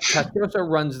course, Tascosa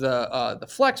runs the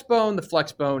flex bone. The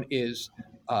flex bone is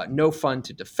no fun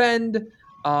to defend.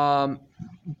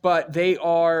 But they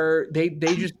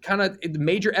just kind of,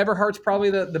 Major Everhart's probably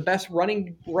the best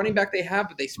running back they have,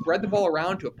 but they spread the ball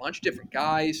around to a bunch of different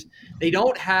guys. They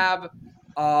don't have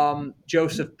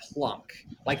Joseph Plunk.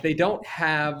 They don't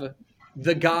have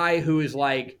the guy who is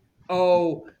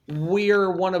oh,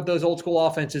 we're one of those old school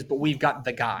offenses, but we've got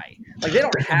the guy. They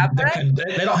don't have that.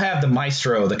 They don't have the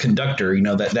maestro, the conductor,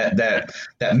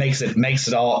 that makes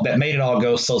it all, that made it all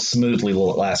go so smoothly the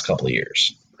last couple of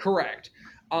years. Correct.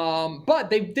 But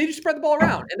they just spread the ball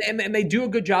around and they do a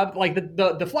good job.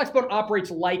 The flex bone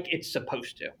operates like it's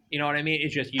supposed to. You know what I mean?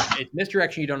 It's just it's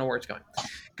misdirection. You don't know where it's going.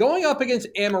 Going up against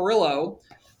Amarillo,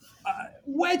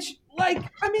 which I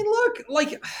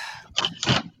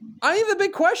think the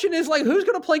big question is who's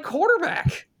going to play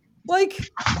quarterback?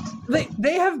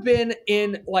 They have been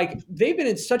in they've been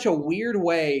in such a weird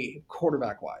way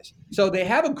quarterback wise. So they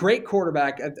have a great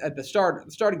quarterback at the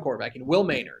starting quarterback in Will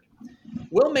Maynard.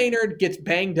 Will Maynard gets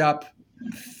banged up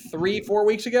 3-4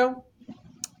 weeks ago.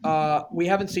 We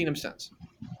haven't seen him since.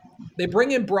 They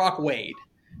bring in Brock Wade.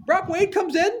 Brock Wade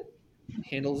comes in,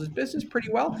 handles his business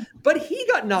pretty well, but he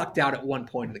got knocked out at one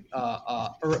point,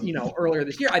 earlier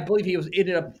this year. I believe he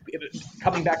ended up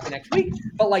coming back the next week,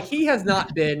 but he has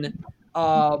not been,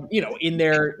 in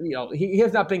there. He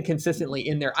has not been consistently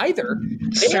in there either.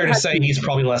 It's fair to say he's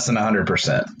probably less than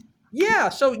 100%. Yeah,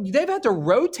 so they've had to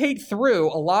rotate through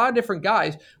a lot of different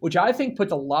guys, which I think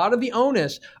puts a lot of the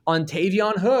onus on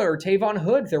Tavon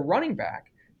Hood, their running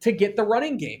back, to get the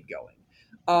running game going.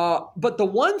 But the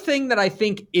one thing that I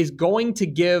think is going to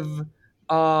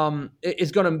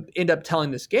end up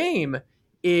telling this game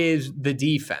is the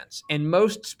defense, and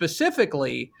most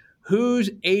specifically, who's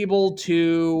able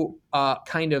to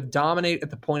kind of dominate at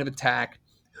the point of attack,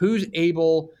 who's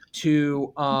able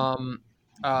to come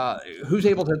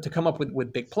up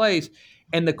with big plays.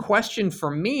 And the question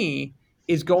for me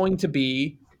is going to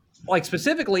be,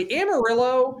 specifically,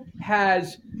 Amarillo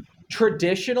has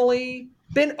traditionally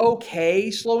been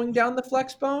okay slowing down the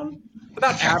flex bone,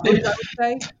 about average, I would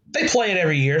say. They play it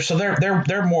every year, so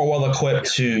they're more well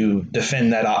equipped to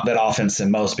defend that offense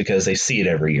than most because they see it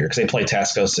every year because they play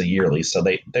Tascosa yearly, so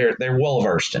they're well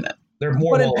versed in it. They're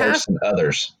more well versed than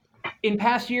others. In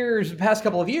past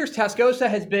couple of years, Tascosa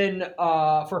has been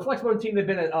for a flex bone team. They've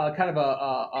been a kind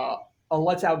of a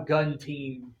let's outgun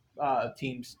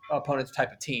team's opponents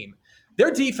type of team.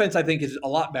 Their defense, I think, is a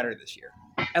lot better this year.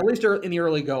 At least in the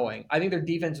early going, I think their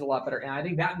defense is a lot better, and I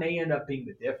think that may end up being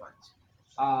the difference,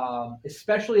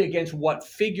 especially against what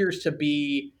figures to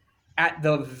be, at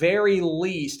the very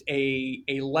least, a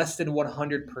less than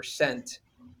 100%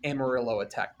 Amarillo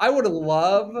attack. I would have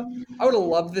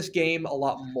loved this game a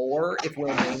lot more if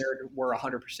Will Maynard were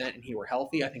 100% and he were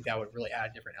healthy. I think that would really add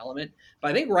a different element.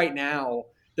 But I think right now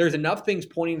there's enough things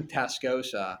pointing to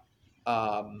Tascosa.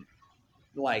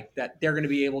 That they're going to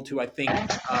be able to, I think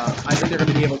they're going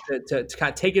to be able to kind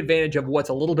of take advantage of what's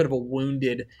a little bit of a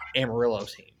wounded Amarillo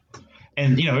team.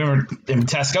 And, remember,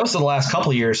 Tascosa the last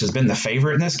couple of years has been the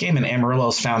favorite in this game, and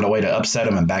Amarillo's found a way to upset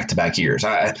them in back-to-back years.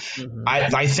 I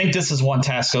think this is one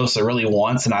Tascosa really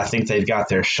wants, and I think they've got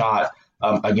their shot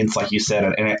against, like you said,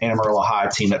 an Amarillo High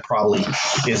team that probably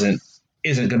isn't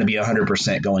going to be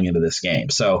 100% going into this game.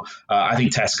 So I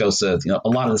think Tascosa, a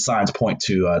lot of the signs point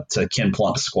to Ken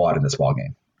Plunk's squad in this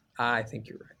ballgame. I think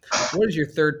you're right. What is your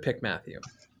third pick, Matthew?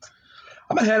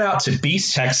 I'm going to head out to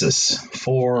Beast, Texas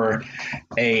for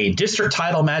a district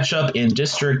title matchup in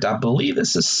district, I believe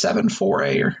this is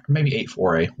 7-4A or maybe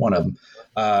 8-4A, one of them,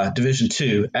 Division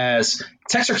II, as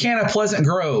Texarkana Pleasant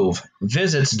Grove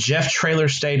visits Jeff Traylor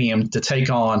Stadium to take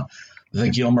on the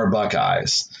Gilmer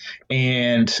Buckeyes.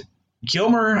 And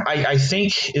Gilmer, I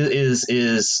think,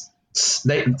 is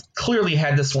they clearly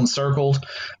had this one circled.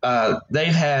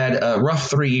 They've had a rough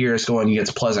 3 years going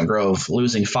against Pleasant Grove,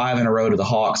 losing 5 in a row to the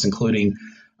Hawks, including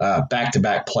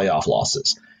back-to-back playoff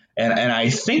losses. And I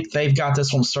think they've got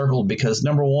this one circled because,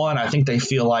 number one, I think they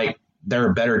feel like they're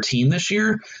a better team this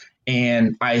year.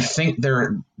 And I think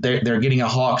they're getting a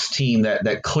Hawks team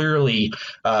that clearly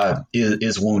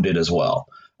is wounded as well.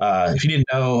 If you didn't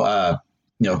know,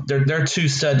 they're two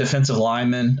stud defensive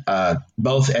linemen.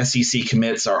 Both SEC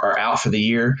commits are out for the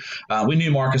year. We knew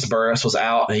Marcus Burris was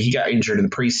out. He got injured in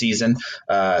the preseason.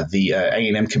 The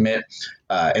A&M commit.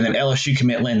 And then LSU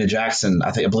commit Landon Jackson,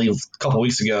 I believe a couple of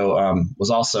weeks ago,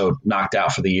 was also knocked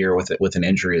out for the year with an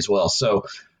injury as well. So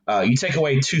you take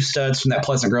away two studs from that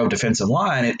Pleasant Grove defensive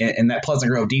line, and that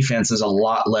Pleasant Grove defense is a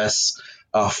lot less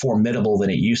formidable than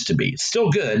it used to be. It's still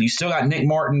good. You still got Nick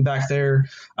Martin back there.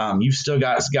 You've still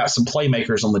got some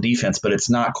playmakers on the defense, but it's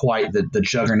not quite the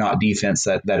juggernaut defense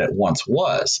that it once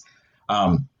was.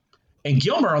 And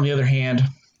Gilmer, on the other hand,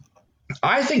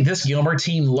 I think this Gilmer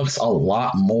team looks a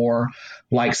lot more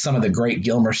like some of the great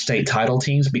Gilmer State title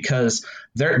teams because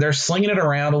they're slinging it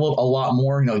around a lot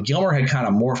more. Gilmer had kind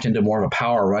of morphed into more of a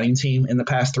power running team in the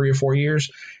past 3 or 4 years.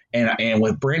 And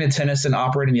with Brandon Tennyson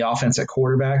operating the offense at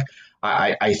quarterback,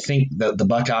 I think the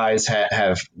Buckeyes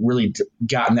have really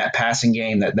gotten that passing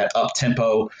game, that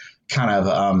up-tempo kind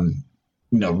of,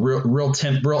 real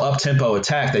up-tempo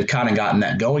attack. They've kind of gotten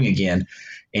that going again.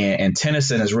 And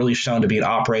Tennyson has really shown to be an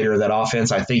operator of that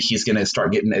offense. I think he's going to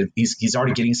start he's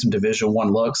already getting some Division I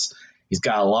looks. He's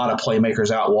got a lot of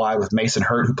playmakers out wide with Mason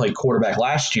Hurt, who played quarterback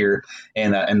last year,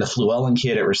 and the Fluellen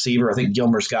kid at receiver. I think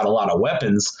Gilmer's got a lot of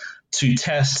weapons to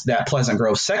test that Pleasant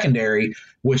Grove secondary,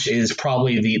 which is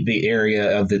probably the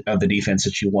area of the defense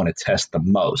that you want to test the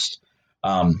most.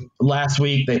 Last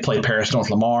week they played Paris North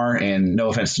Lamar, and no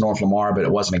offense to North Lamar, but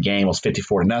it wasn't a game. It was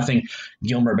 54-0.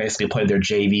 Gilmer basically played their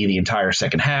JV the entire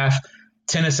second half.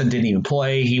 Tennyson didn't even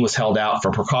play. He was held out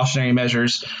for precautionary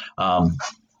measures.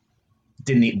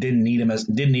 Didn't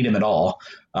need him at all.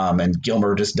 And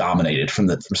Gilmer just dominated from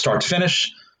start to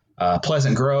finish.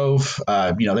 Pleasant Grove,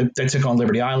 they took on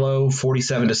Liberty Ilo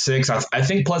 47-6. I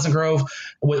think Pleasant Grove,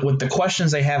 with the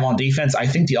questions they have on defense, I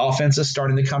think the offense is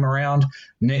starting to come around.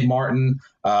 Nick Martin,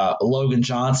 Logan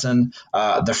Johnson,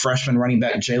 the freshman running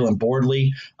back Jalen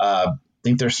Boardley, I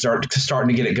think they're starting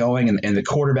to get it going. And the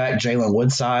quarterback, Jalen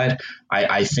Woodside,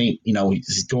 I think,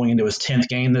 he's going into his 10th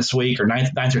game this week, or ninth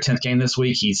or 10th game this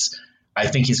week. I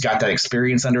think he's got that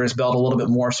experience under his belt a little bit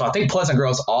more. So I think Pleasant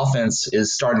Grove's offense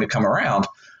is starting to come around.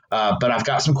 But I've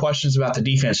got some questions about the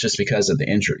defense just because of the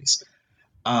injuries.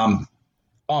 On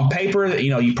paper,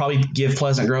 you probably give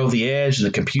Pleasant Grove the edge, and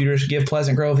the computers give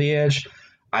Pleasant Grove the edge.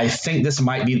 I think this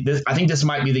might be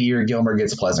the year Gilmer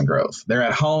gets Pleasant Grove. They're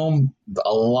at home.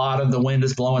 A lot of the wind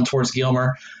is blowing towards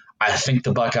Gilmer. I think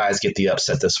the Buckeyes get the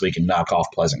upset this week and knock off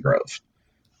Pleasant Grove.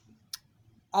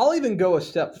 I'll even go a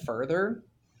step further.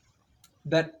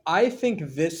 That I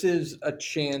think this is a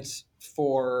chance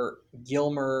for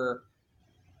Gilmer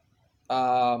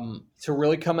to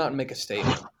really come out and make a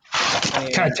statement.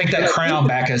 Kind of take that crown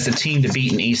back as the team to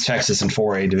beat in East Texas in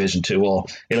 4A Division II. Well,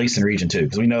 at least in Region 2,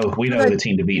 because we know the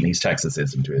team to beat in East Texas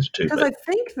is in Division 2. Because I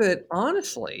think that,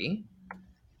 honestly,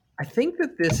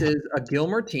 this is a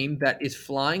Gilmer team that is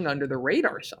flying under the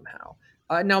radar somehow.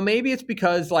 Now, maybe it's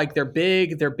because their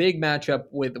big matchup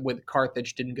with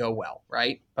Carthage didn't go well,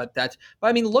 right? But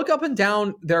I mean, look up and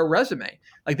down their resume.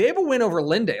 They have a win over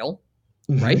Lindale,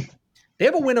 right? They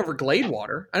have a win over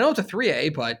Gladewater. I know it's a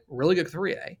 3A, but really good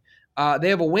 3A. They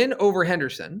have a win over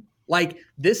Henderson.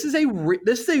 This is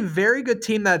a very good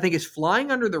team that I think is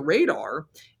flying under the radar.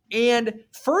 And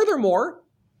furthermore,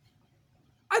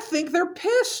 I think they're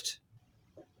pissed.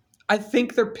 I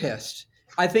think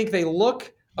they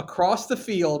look across the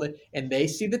field and they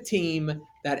see the team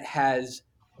that has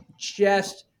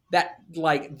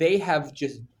they have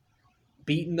just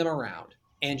beaten them around.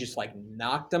 And just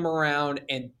knocked them around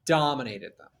and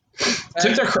dominated them.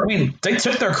 They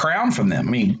took their crown from them.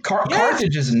 I mean,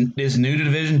 Carthage is new to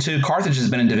Division II. Carthage has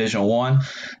been in Division I.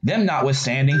 Them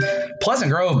notwithstanding,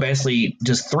 Pleasant Grove basically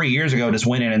just 3 years ago just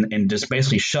went in and just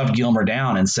basically shoved Gilmer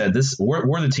down and said,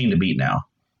 we're the team to beat now.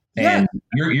 And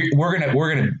we're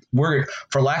gonna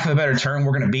for lack of a better term,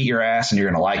 we're gonna beat your ass and you're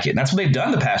gonna like it. And that's what they've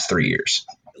done the past 3 years.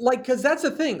 Because that's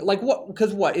the thing.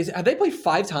 Have they played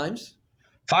 5 times?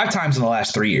 5 times in the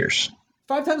last 3 years.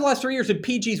 5 times in the last 3 years, and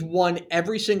PG's won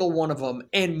every single one of them,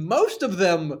 and most of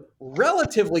them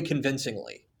relatively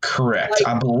convincingly. Correct.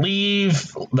 I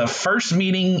believe the first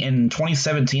meeting in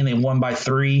 2017, they won by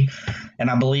 3, and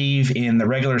I believe in the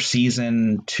regular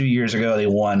season 2 years ago, they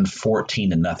won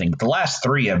 14-0. But the last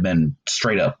 3 have been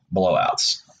straight up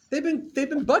blowouts. They've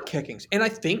been butt kickings, and I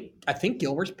think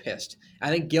Gilmer's pissed. I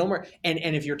think Gilmer, and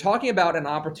if you're talking about an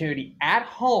opportunity at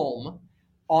home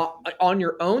on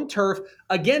your own turf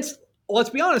against let's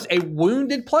be honest, a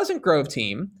wounded Pleasant Grove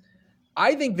team.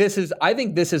 I think this is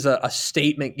a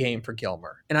statement game for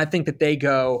Gilmer, and I think that they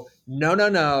go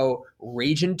no.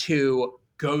 Region 2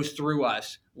 goes through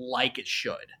us like it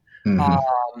should.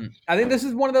 Mm-hmm. I think this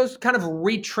is one of those kind of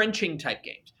retrenching type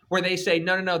games where they say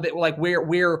no. Like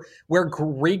we're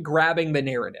re-grabbing the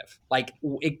narrative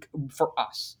for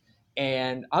us.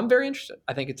 And I'm very interested.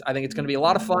 I think it's going to be a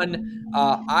lot of fun.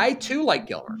 I too like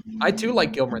Gilmer.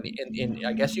 In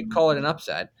I guess you'd call it an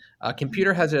upset.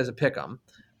 Computer has it as a pick'em.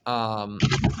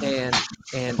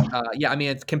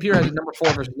 Computer has number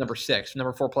 4 versus number 6.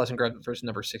 Number 4 Pleasant Grove versus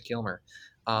number 6 Gilmer.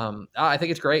 I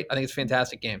think it's great. I think it's a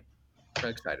fantastic game.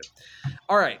 Very excited.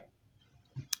 All right.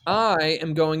 I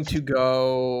am going to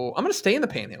go. I'm going to stay in the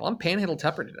Panhandle. I'm Panhandle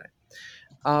Tepper today.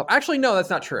 Actually, no, that's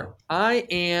not true. I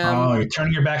am. Oh, you're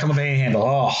turning your back on the Panhandle.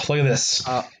 Oh, look at this.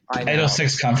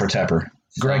 806 come for Tepper.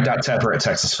 Greg.Tepper at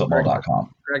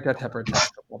TexasFootball.com. Greg.Tepper at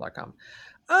TexasFootball.com.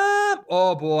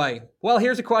 Oh boy. Well,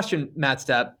 here's a question, Matt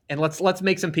Stepp, and let's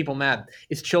make some people mad.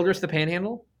 Is Childress the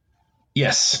Panhandle?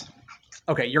 Yes.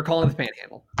 Okay, you're calling it the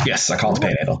Panhandle. Yes, I call it the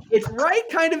Panhandle. It's right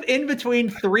kind of in between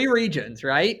 3 regions,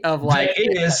 right? Of like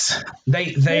it is.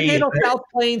 Panhandle, South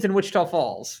Plains, and Wichita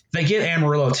Falls. They get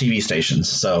Amarillo TV stations,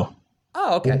 so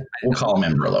okay. We'll call them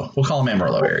Amarillo. We'll call them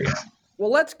Amarillo area.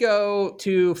 Well, let's go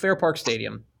to Fair Park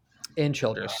Stadium in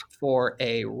Childress for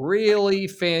a really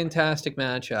fantastic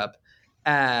matchup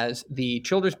as the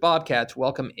Childress Bobcats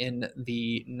welcome in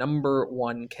the number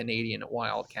 1 Canadian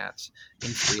Wildcats in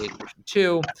 3A Division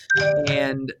 2.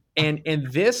 And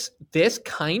this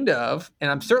kind of,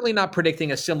 and I'm certainly not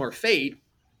predicting a similar fate,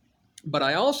 but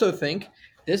I also think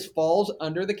this falls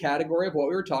under the category of what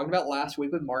we were talking about last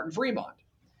week with Martin Fremont,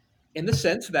 in the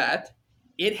sense that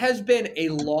it has been a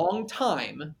long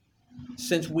time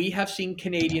since we have seen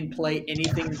Canadian play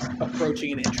anything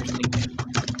approaching an interesting game.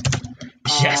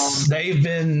 Yes, they've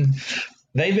been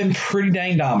pretty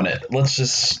dang dominant. Let's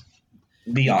just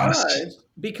be honest.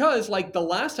 Because like the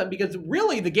last time, because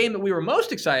really the game that we were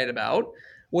most excited about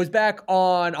was back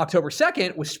on October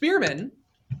 2nd with Spearman,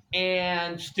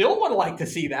 and still would like to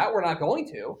see that. We're not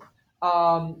going to.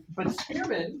 But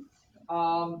Spearman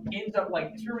ends up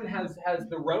Spearman has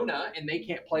the Rona and they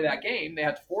can't play that game. They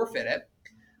have to forfeit it.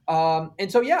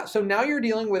 So now you're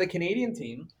dealing with a Canadian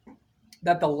team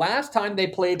that the last time they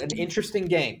played an interesting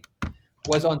game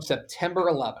was on September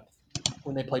 11th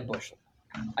when they played Bushland.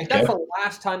 That's the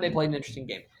last time they played an interesting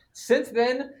game. Since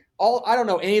then, I don't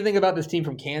know anything about this team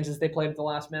from Kansas they played at the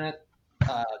last minute.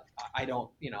 I don't,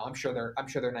 I'm sure they're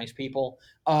nice people.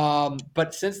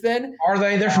 But since then, are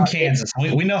they? They're from Kansas.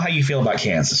 We know how you feel about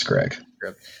Kansas, Greg.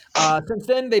 Since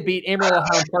then, they beat Amarillo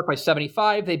Highland Park by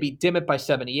 75. They beat Dimmitt by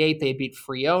 78. They beat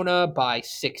Friona by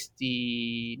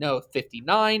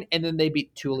 59. And then they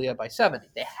beat Tulia by 70.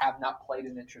 They have not played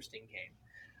an interesting game.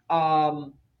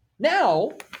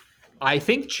 Now, I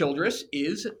think Childress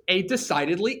is a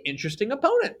decidedly interesting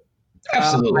opponent.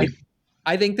 Absolutely.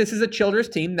 I think this is a Childress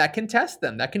team that can test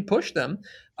them, that can push them,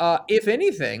 if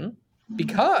anything,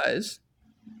 because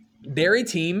they're a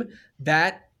team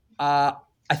that I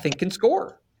think can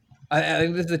score. I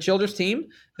think this is a Childress team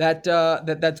that's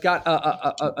got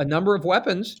a number of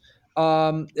weapons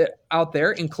out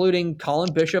there, including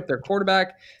Colin Bishop, their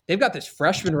quarterback. They've got this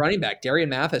freshman running back, Darian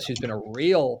Mathis, who's been a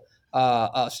real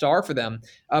star for them.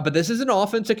 But this is an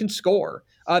offense that can score.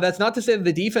 That's not to say that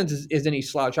the defense is any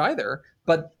slouch either.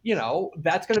 But,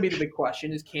 that's going to be the big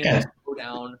question is can they slow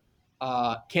down?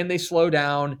 Can they slow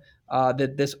down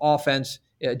this offense,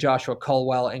 Joshua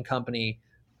Colwell and company,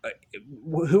 I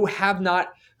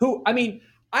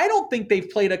don't think they've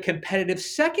played a competitive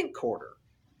second quarter,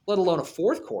 let alone a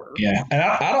fourth quarter. Yeah, and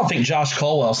I don't think Josh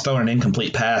Colwell's thrown an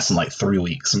incomplete pass in 3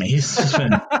 weeks. I mean, he's just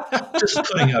been just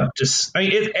putting up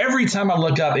every time I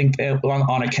look up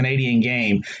on a Canadian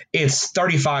game, it's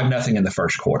 35-0 in the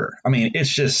first quarter. I mean,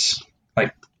 it's just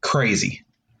crazy.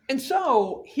 And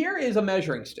so here is a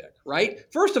measuring stick, right?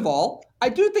 First of all, I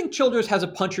do think Childress has a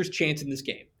puncher's chance in this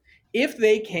game. If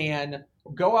they can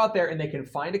go out there and they can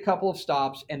find a couple of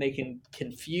stops and they can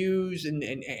confuse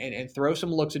and throw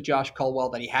some looks at Josh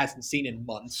Colwell that he hasn't seen in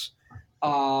months,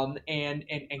 and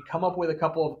come up with a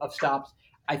couple of stops,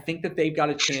 I think that they've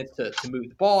got a chance to move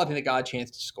the ball. I think they got a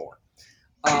chance to score.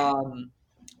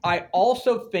 I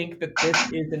also think that this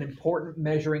is an important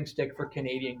measuring stick for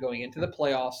Canadian going into the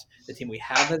playoffs. The team we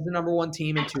have as the number 1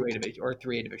 team in 2A Division or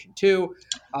 3A Division 2,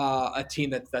 a team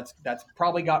that's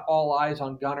probably got all eyes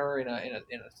on Gunner in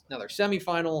another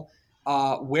semifinal.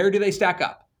 Where do they stack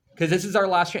up? Because this is our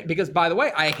last chance. Because by the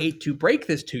way, I hate to break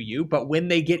this to you, but when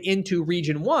they get into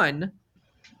Region 1,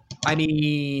 when's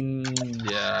the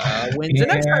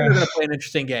next time they're going to play an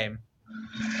interesting game?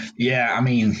 Yeah, I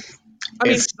mean,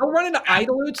 they'll run into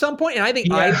Idalou at some point, and I think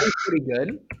Idalou's pretty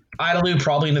good. Idalou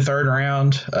probably in the third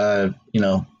round.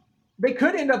 They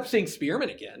could end up seeing Spearman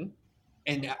again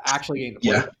and actually getting the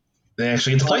play. Yeah, they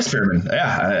actually get to play Spearman.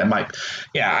 Yeah, it might.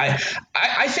 Yeah,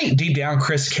 I think deep down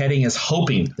Chris Ketting is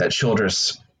hoping that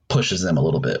Childress pushes them a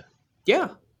little bit. Yeah.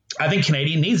 I think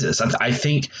Canadian needs this. I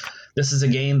think this is a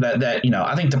game that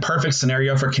I think the perfect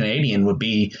scenario for Canadian would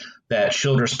be that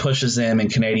Childress pushes them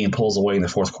and Canadian pulls away in the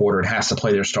fourth quarter and has to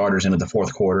play their starters into the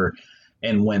fourth quarter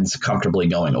and wins comfortably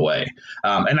going away.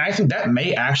 And I think that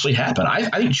may actually happen. I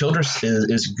think Childress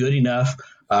is good enough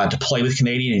to play with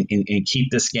Canadian and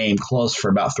keep this game close for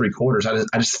about three quarters.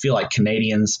 I just feel like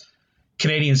Canadians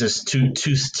is too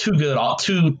good.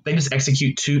 They just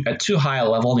execute at too high a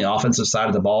level on the offensive side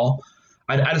of the ball.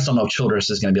 I just don't know if Childress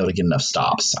is going to be able to get enough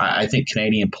stops. I think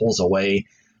Canadian pulls away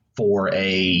for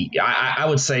I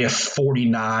would say a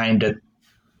 49-35,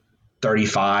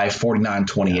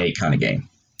 49-28 kind of game.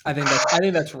 I think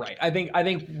that's right. I think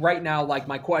right now, like,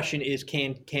 my question is,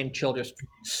 can Childress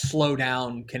slow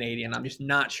down Canadian? I'm just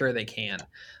not sure they can.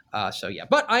 So yeah,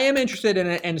 but I am interested in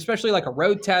it, and especially like a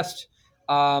road test.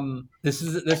 This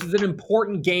is an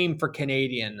important game for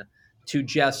Canadian to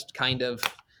just kind of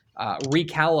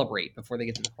recalibrate before they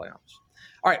get to the playoffs.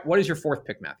 All right, what is your fourth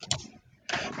pick, Matthew?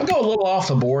 I'll go a little off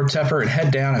the board, Tepper, and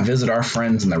head down and visit our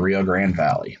friends in the Rio Grande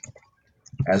Valley,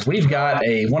 as we've got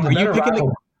one of the better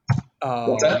rival.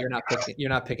 Oh, you're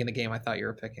not picking the game I thought you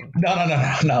were picking. No.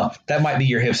 That might be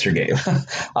your hipster game.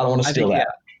 I don't want to steal that.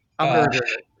 Yeah.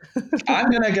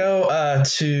 I'm going to go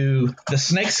to the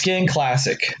Snakeskin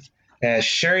Classic as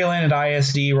Sherryland and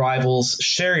ISD rivals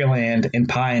Sherryland and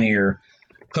Pioneer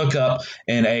hook up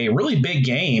in a really big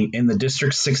game in the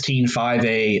District 16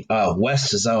 5A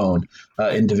West Zone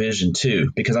in Division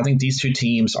 2, because I think these two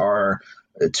teams are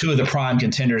two of the prime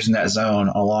contenders in that zone,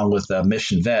 along with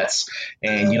Mission Vets.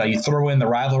 And, you throw in the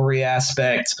rivalry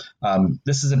aspect.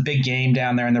 This is a big game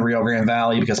down there in the Rio Grande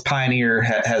Valley because Pioneer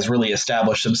has really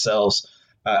established themselves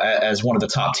as one of the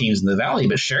top teams in the valley.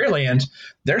 But Sherryland,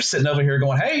 they're sitting over here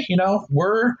going, hey,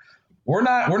 we're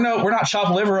not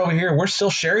chopped liver over here. We're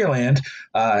still Sherryland.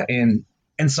 And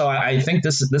so I think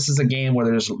this is a game where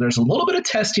there's a little bit of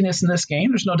testiness in this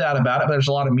game. There's no doubt about it, but there's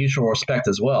a lot of mutual respect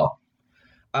as well.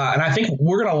 And I think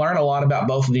we're going to learn a lot about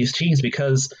both of these teams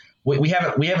because we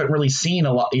haven't really seen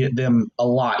them a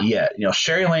lot yet.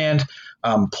 Sherryland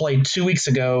played 2 weeks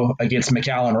ago against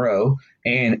McAllen Rowe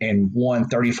and won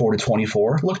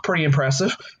 34-24. Looked pretty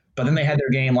impressive, but then they had their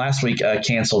game last week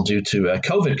canceled due to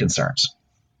COVID concerns.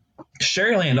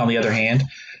 Sherryland, on the other hand,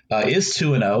 is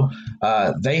 2-0.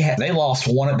 They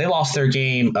lost their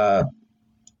game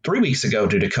 3 weeks ago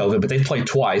due to COVID, but they've played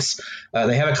twice.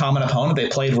 They have a common opponent. They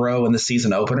played Rowe in the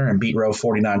season opener and beat Rowe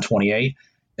 49-28.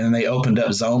 And then they opened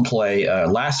up zone play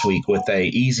last week with a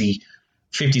easy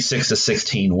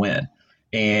 56-16 win.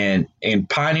 And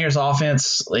Pioneer's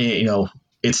offense,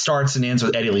 it starts and ends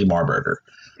with Eddie Lee Marburger,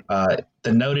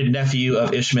 the noted nephew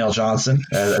of Ishmael Johnson,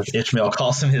 as Ishmael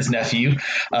calls him his nephew.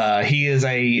 He is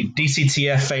a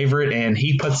DCTF favorite, and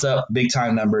he puts up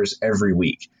big-time numbers every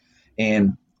week.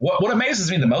 And what amazes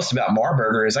me the most about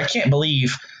Marburger is I can't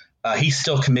believe he's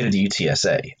still committed to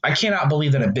UTSA. I cannot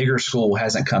believe that a bigger school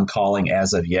hasn't come calling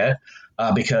as of yet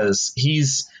because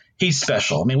he's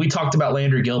special. I mean, we talked about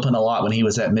Landry Gilpin a lot when he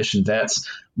was at Mission Vets.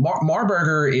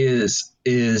 Marburger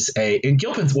and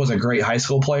Gilpin was a great high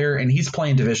school player, and he's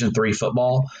playing Division III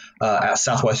football at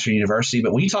Southwestern University.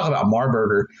 But when you talk about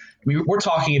Marburger, we're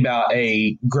talking about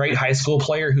a great high school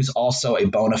player who's also a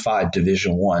bona fide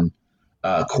Division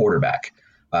I quarterback.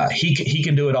 He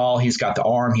can do it all. He's got the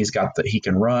arm. He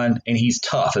can run, and he's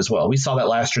tough as well. We saw that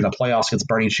last year in the playoffs against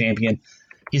Bernie Champion.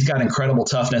 He's got incredible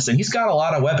toughness, and he's got a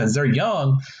lot of weapons. They're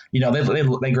young.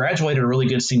 They graduated a really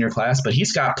good senior class, but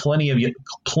he's got plenty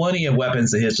of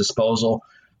weapons at his disposal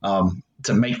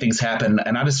to make things happen.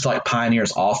 And I just feel like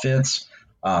Pioneer's offense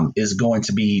is going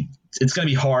to be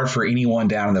hard for anyone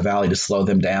down in the valley to slow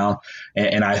them down.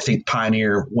 And I think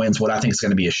Pioneer wins what I think is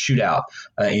going to be a shootout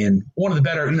in one of the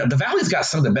better. The valley's got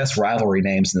some of the best rivalry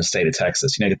names in the state of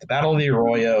Texas. You get the Battle of the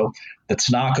Arroyo, the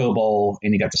Tanaco Bowl,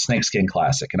 and you got the Snakeskin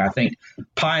Classic. And I think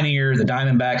Pioneer, the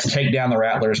Diamondbacks, take down the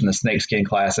Rattlers in the Snakeskin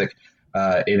Classic.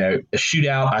 A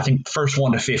shootout. I think first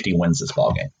 1 to 50 wins this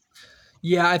ball game.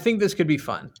 Yeah, I think this could be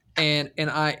fun, and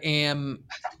I'm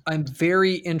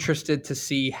very interested to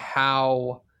see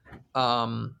how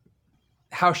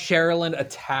Sherryland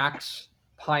attacks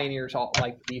Pioneers,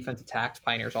 like defense attacks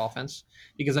Pioneers offense,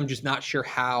 because I'm just not sure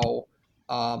how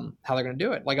they're going to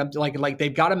do it. Like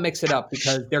they've got to mix it up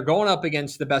because they're going up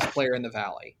against the best player in the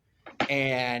valley,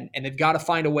 and they've got to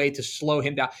find a way to slow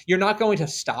him down. You're not going to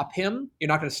stop him. You're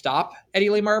not going to stop Eddie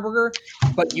Lee Marburger,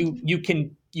 but you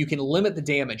can limit the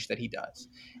damage that he does.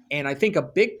 And I think a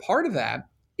big part of that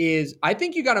is I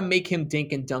think you got to make him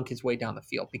dink and dunk his way down the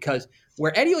field, because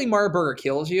where Eddie Lee Marburger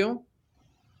kills you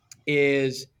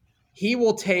is he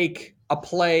will take a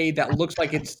play that looks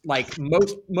like it's like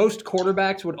most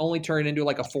quarterbacks would only turn into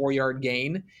like a 4-yard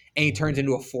gain, and he turns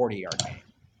into a 40-yard gain.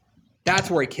 That's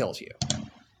where he kills you.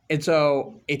 And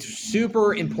so it's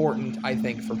super important, I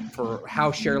think, for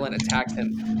how Sherlin attacks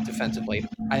him defensively.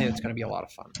 I think it's going to be a lot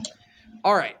of fun.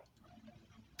 All right.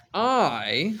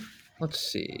 Let's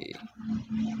see.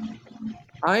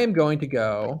 I am going to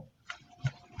go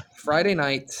Friday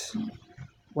night.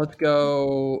 Let's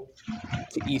go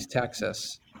to East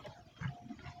Texas.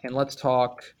 And let's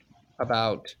talk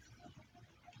about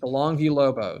the Longview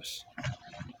Lobos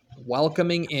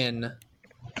welcoming in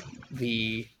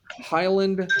the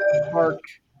Highland Park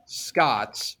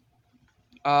Scots.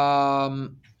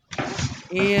 And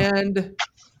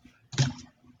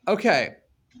okay,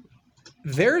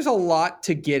 there's a lot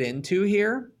to get into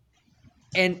here.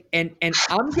 And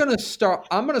I'm going to start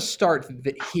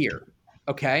here,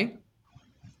 okay?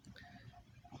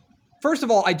 First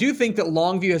of all, I do think that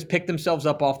Longview has picked themselves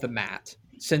up off the mat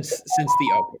since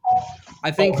the open. I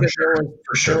think there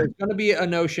was going to be a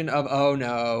notion of, oh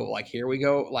no, like here we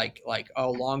go, like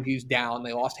oh, Longview's down,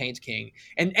 they lost Haynes King,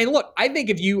 and look, I think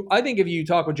if you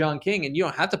talk with John King, and you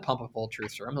don't have to pump a full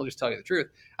truth serum, he'll just tell you the truth.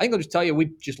 I think he'll just tell you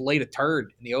we just laid a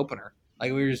turd in the opener,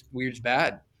 like we were just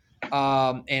bad,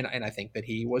 and I think that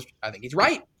I think he's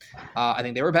right. I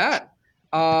think they were bad.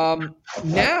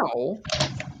 Now.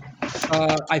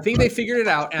 I think they figured it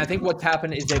out, and I think what's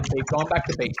happened is they've gone back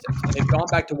to basics. And they've gone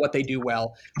back to what they do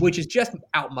well, which is just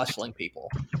out-muscling people.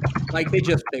 Like they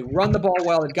run the ball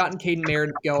well. They've gotten Caden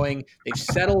Meredith going. They've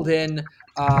settled in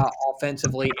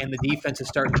offensively, and the defense is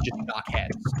starting to just knock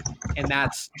heads. And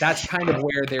that's kind of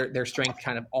where their strength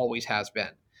kind of always has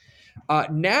been.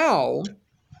 Now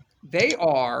they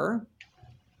are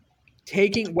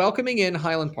welcoming in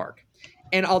Highland Park.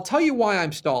 And I'll tell you why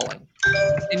I'm stalling.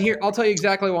 And here, I'll tell you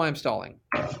exactly why I'm stalling.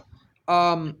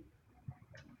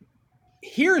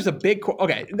 Here's a big –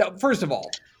 okay, first of all,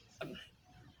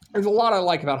 there's a lot I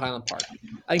like about Highland Park.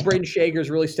 I think Braden Shager's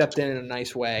really stepped in a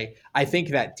nice way. I think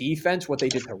that defense, what they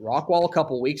did to Rockwall a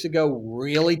couple of weeks ago,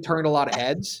 really turned a lot of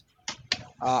heads.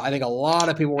 I think a lot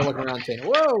of people were looking around saying,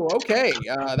 whoa, okay,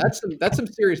 that's some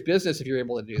serious business if you're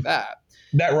able to do that.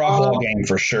 That Rockwall game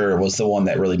for sure was the one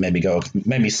that really made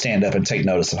me stand up and take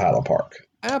notice of Highland Park.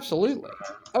 Absolutely.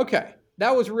 Okay.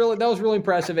 That was really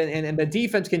impressive, and the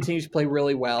defense continues to play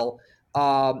really well.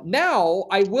 Now,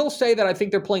 I will say that I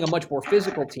think they're playing a much more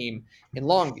physical team in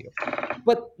Longview.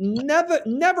 But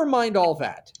never mind all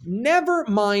that. Never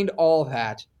mind all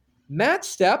that. Matt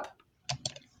Stepp,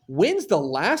 when's the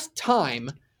last time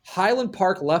Highland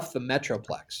Park left the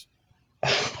Metroplex?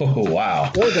 Oh, wow.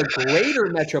 Or the greater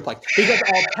Metroplex. Because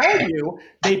I'll tell you,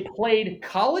 they played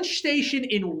College Station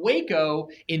in Waco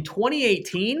in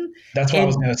 2018. That's what I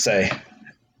was going to say.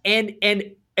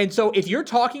 And so if you're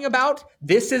talking about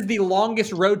this is the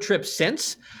longest road trip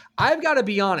since, I've got to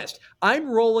be honest. I'm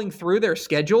rolling through their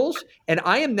schedules, and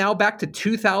I am now back to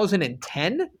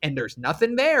 2010, and there's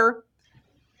nothing there.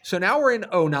 So now we're in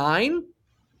 2009.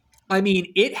 I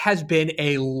mean, it has been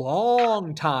a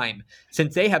long time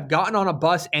since they have gotten on a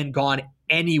bus and gone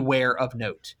anywhere of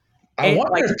note. I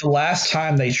wonder if the last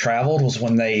time they traveled was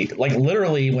when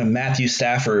when Matthew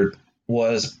Stafford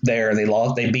was there and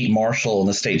they beat Marshall in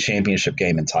the state championship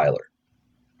game in Tyler.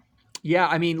 Yeah,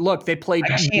 I mean, look, they played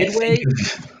Midway.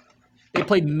 They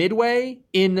played Midway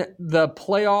in the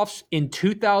playoffs in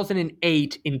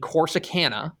 2008 in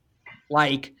Corsicana.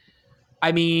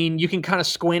 I mean, you can kind of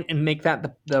squint and make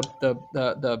that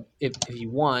the if you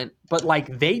want, but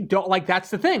they don't that's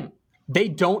the thing. They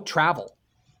don't travel.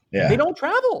 Yeah. They don't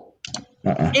travel.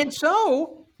 And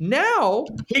so now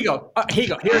here you go.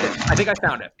 Here it is. I think I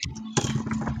found it.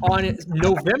 On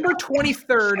November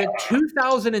 23rd,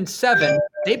 2007,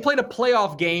 they played a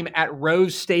playoff game at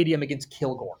Rose Stadium against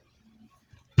Kilgore.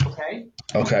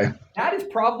 Okay. That is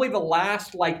probably the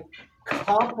last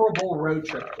comparable road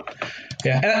trip.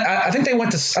 Yeah, and I think they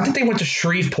went to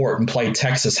Shreveport and played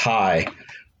Texas High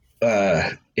in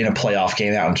a playoff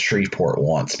game out in Shreveport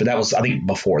once, but that was, I think,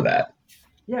 before that.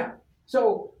 Yeah.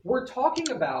 So we're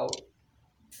talking about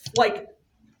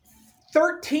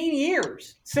 13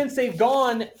 years since they've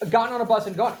gotten on a bus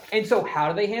and gone. And so how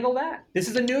do they handle that? This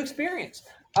is a new experience.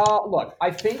 Look,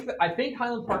 I think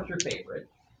Highland Park's your favorite.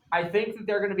 I think that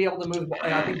they're going to be able to move,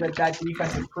 and I think that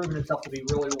defense has proven itself to be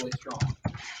really, really strong.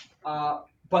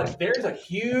 But there's a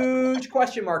huge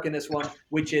question mark in this one,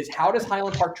 which is how does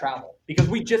Highland Park travel? Because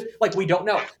we don't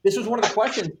know. This was one of the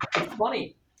questions. It's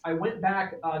funny. I went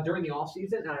back during the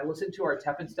offseason and I listened to our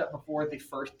Tep and Step before the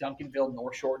first Duncanville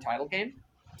North Shore title game.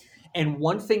 And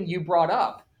one thing you brought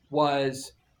up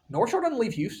was North Shore doesn't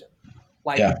leave Houston.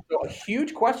 So a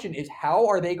huge question is how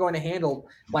are they going to handle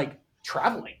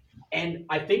traveling? And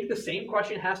I think the same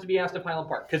question has to be asked of Highland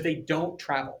Park because they don't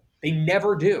travel. They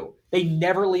never do. They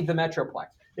never leave the Metroplex.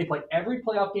 They play every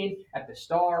playoff game at the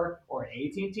Star or at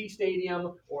AT&T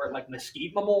Stadium or at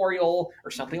Mesquite Memorial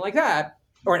or something like that,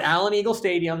 or at Allen Eagle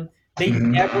Stadium. They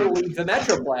never leave the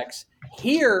Metroplex.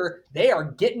 Here, they are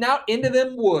getting out into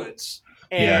them woods.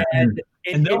 And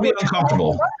they'll be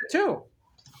uncomfortable too.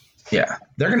 Yeah,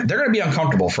 they're gonna be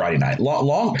uncomfortable Friday night.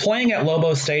 Long playing at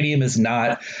Lobo Stadium is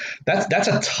not. That's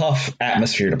a tough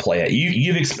atmosphere to play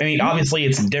at. Obviously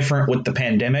it's different with the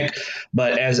pandemic,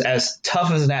 but as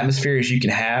tough as an atmosphere as you can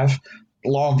have,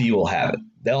 Longview will have it.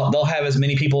 They'll have as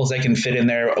many people as they can fit in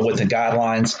there with the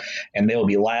guidelines, and they'll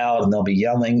be loud and they'll be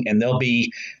yelling and they'll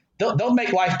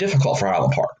make life difficult for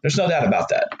Highland Park. There's no doubt about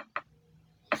that.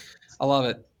 I love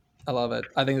it.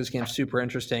 I think this game's super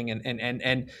interesting.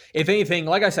 And if anything,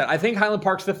 like I said, I think Highland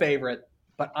Park's the favorite,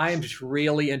 but I am just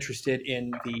really interested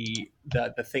in the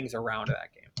things around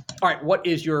that game. All right, what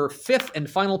is your fifth and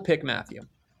final pick, Matthew?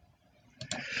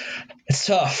 It's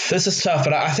tough. This is tough,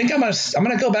 but I think I'm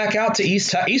gonna go back out to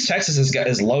East Texas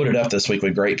is loaded up this week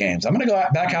with great games. I'm gonna go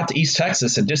back out to East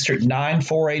Texas in District 9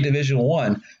 4A Division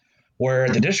 1, where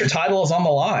the district title is on the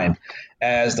line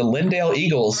as the Lindale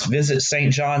Eagles visit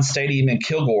St. John's Stadium in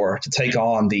Kilgore to take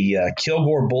on the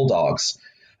Kilgore Bulldogs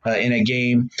in a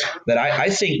game that I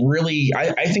think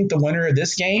the winner of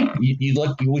this game,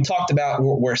 we talked about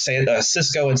where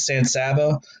Cisco and San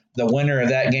Saba, the winner of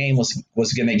that game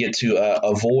was going to get to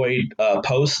avoid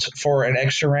post for an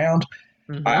extra round.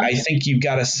 Mm-hmm. I think you've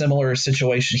got a similar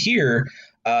situation here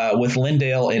with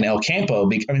Lindale and El Campo,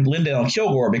 Lindale and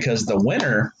Kilgore, because the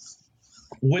winner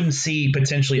wouldn't see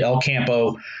potentially El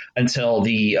Campo until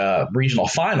the regional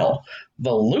final.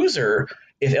 The loser,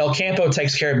 if El Campo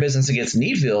takes care of business against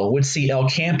Needville, would see El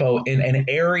Campo in an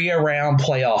area round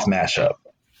playoff matchup.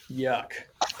 Yuck.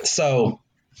 So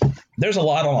there's a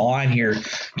lot on the line here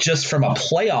just from a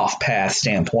playoff path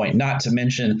standpoint, not to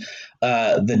mention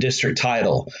the district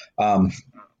title.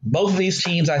 Both of these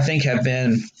teams, I think, have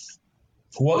been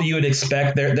what you would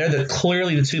expect. They're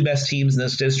clearly the two best teams in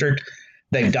this district.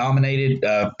 They've dominated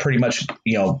pretty much,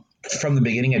 from the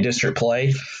beginning of district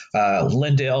play.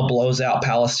 Lindale blows out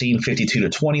Palestine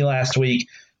 52-20 last week.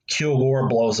 Kilgore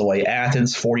blows away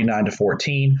Athens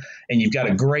 49-14. And you've got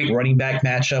a great running back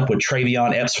matchup with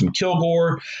Travion Epps from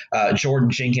Kilgore, Jordan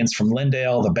Jenkins from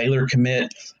Lindale, the Baylor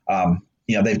commit.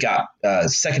 They've got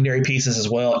secondary pieces as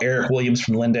well. Eric Williams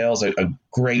from Lindale is a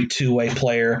great two-way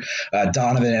player.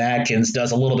 Donovan Atkins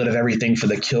does a little bit of everything for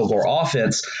the Kilgore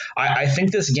offense. I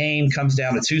think this game comes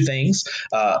down to two things.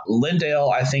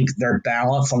 Lindale, I think their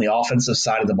balance on the offensive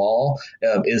side of the ball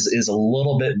is a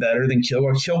little bit better than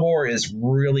Kilgore. Kilgore is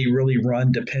really, really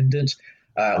run dependent.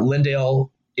 Lindale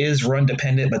is run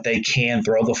dependent, but they can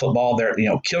throw the football.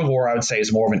 Kilgore, I would say,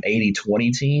 is more of an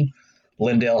 80-20 team.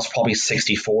 Lindale's probably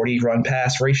 60-40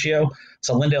 run-pass ratio.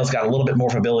 So Lindale's got a little bit more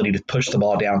of ability to push the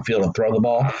ball downfield and throw the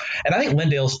ball. And I think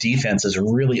Lindale's defense is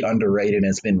really underrated and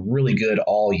it's been really good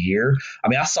all year.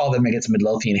 I saw them against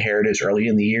Midlothian Heritage early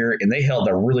in the year, and they held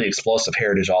a really explosive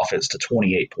Heritage offense to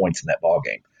 28 points in that ball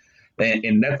game.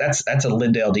 And that's a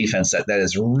Lindale defense that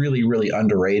is really, really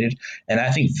underrated. And I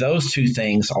think those two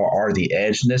things are the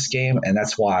edge in this game, and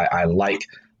that's why I like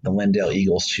the Lindale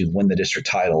Eagles to win the district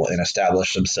title and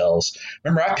establish themselves.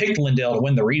 Remember, I picked Lindale to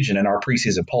win the region in our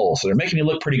preseason poll, so they're making me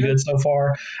look pretty good so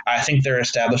far. I think they're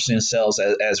establishing themselves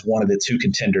as one of the two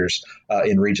contenders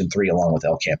in Region 3 along with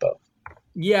El Campo.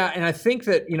 Yeah, and I think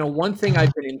that, one thing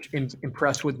I've been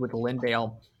impressed with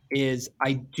Lindale is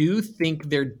I do think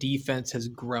their defense has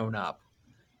grown up.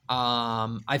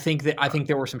 I think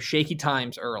there were some shaky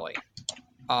times early.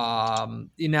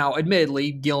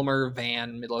 Admittedly, Gilmer,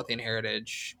 Van, Midlothian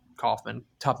Heritage, Kaufman,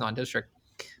 tough non-district,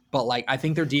 but I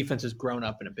think their defense has grown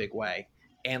up in a big way.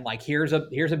 And here's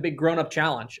a big grown-up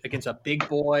challenge against a big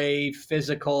boy,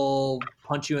 physical,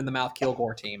 punch you in the mouth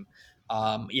Kilgore team.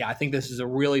 I think this is a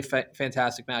really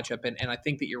fantastic matchup, and I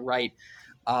think that you're right.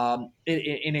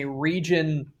 In a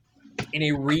region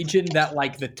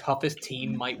that the toughest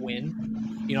team might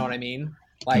win, you know what I mean?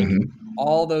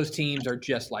 All those teams are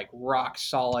just rock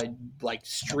solid,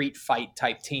 street fight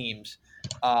type teams.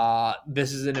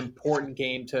 This is an important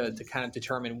game to kind of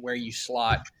determine where you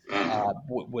slot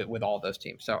with all those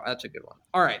teams. So that's a good one.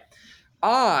 All right.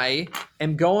 I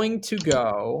am going to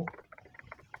go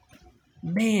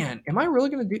Man, am I really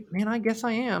going to do? Man, I guess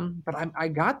I am, but I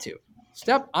got to.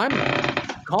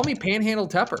 Call me Panhandle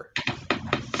Tepper.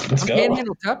 Let's go.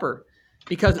 Panhandle Tepper,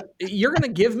 because you're going to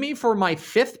give me for my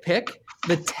 5th pick,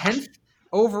 the 10th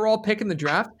overall pick in the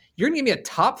draft. You're going to give me a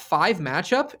top 5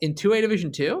 matchup in 2A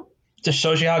Division 2? Just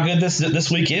shows you how good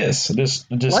this week is. This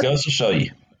goes to show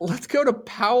you. Let's go to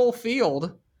Powell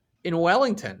Field in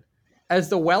Wellington as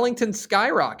the Wellington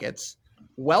Skyrockets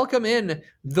welcome in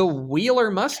the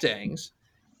Wheeler Mustangs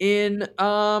in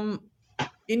a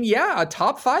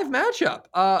top 5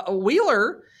 matchup.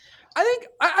 Wheeler,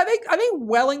 I think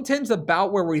Wellington's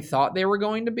about where we thought they were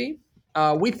going to be.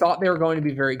 We thought they were going to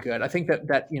be very good. I think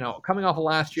that coming off of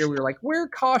last year, we were like, we're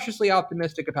cautiously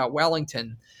optimistic about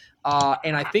Wellington.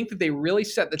 And I think that they really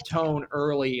set the tone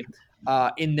early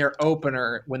in their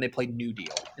opener when they played New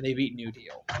Deal, and they beat New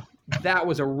Deal. That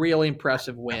was a really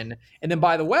impressive win. And then,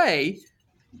 by the way,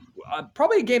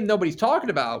 probably a game nobody's talking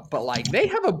about, but like they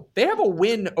have a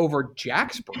win over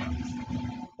Jacksboro,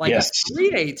 like yes. a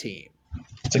 3A team.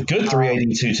 It's a good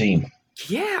 382 team.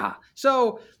 Yeah.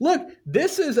 So look,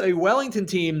 this is a Wellington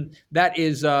team that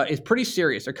is pretty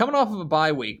serious. They're coming off of a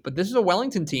bye week, but this is a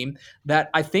Wellington team that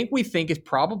we think is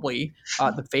probably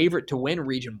the favorite to win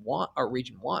Region 1.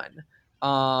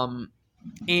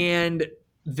 And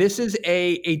this is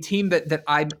a team that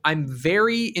I'm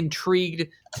very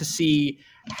intrigued to see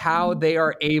how they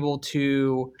are able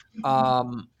to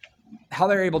run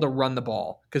the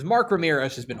ball, because Mark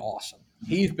Ramirez has been awesome.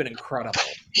 He's been incredible.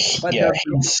 But there's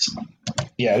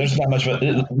not much.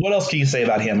 But what else can you say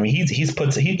about him? I mean, he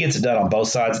gets it done on both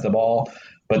sides of the ball,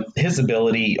 but his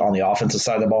ability on the offensive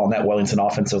side of the ball and that Wellington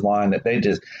offensive line,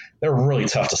 they're really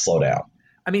tough to slow down.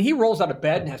 I mean, he rolls out of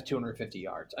bed and has 250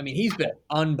 yards. I mean, he's been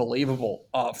unbelievable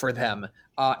for them.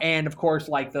 And of course,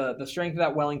 like the strength of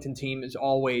that Wellington team is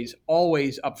always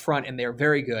up front, and they're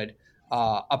very good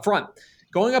up front.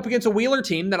 Going up against a Wheeler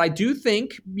team that I do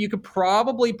think you could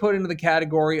probably put into the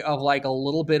category of like a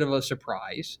little bit of a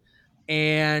surprise.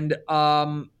 And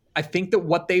I think that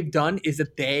what they've done is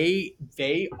that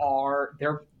they're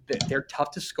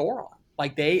tough to score on.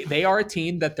 Like they are a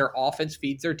team that their offense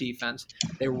feeds their defense.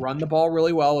 They run the ball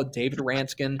really well with David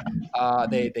Ranskin.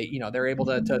 They're able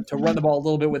to run the ball a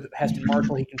little bit with Heston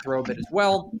Marshall. He can throw a bit as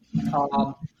well.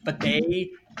 But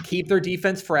they keep their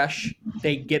defense fresh.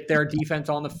 They get their defense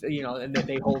on and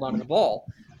they hold on to the ball.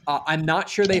 I'm not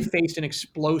sure they faced an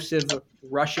explosive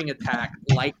rushing attack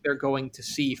like they're going to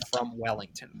see from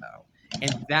Wellington, though.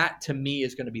 And that, to me,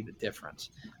 is going to be the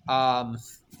difference.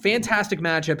 Fantastic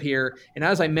matchup here. And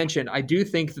as I mentioned, I do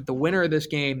think that the winner of this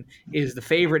game is the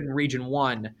favorite in Region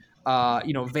 1.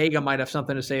 Vega might have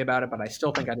something to say about it, but I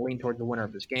still think I'd lean towards the winner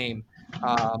of this game.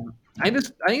 I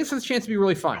think this has a chance to be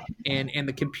really fun. And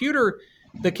the computer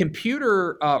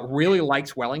really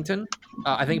likes Wellington.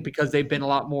 I think because they've been a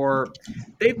lot more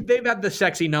 – they've had the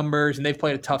sexy numbers and they've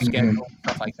played a tough schedule and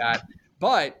stuff like that.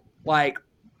 But, like,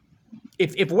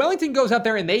 if Wellington goes out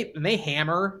there and they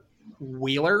hammer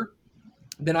Wheeler,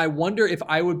 then I wonder if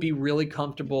I would be really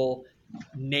comfortable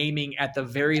naming at the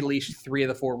very least 3 of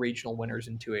the 4 regional winners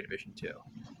in 2A Division 2.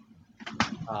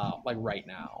 Like right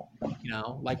now,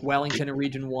 like Wellington in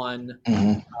Region 1,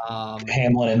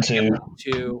 Hamlin in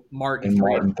 2, Martin in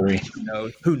 3. Martin 3.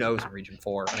 Who knows in Region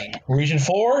 4? I mean, Region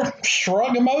 4,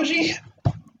 shrug emoji.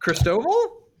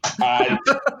 Cristobal?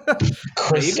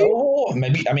 Cristobal?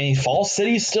 Maybe. I mean, Falls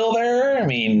City's still there. I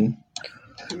mean,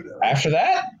 after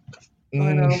that,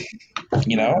 I know. .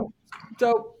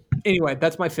 So anyway,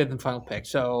 that's my 5th and final pick.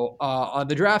 So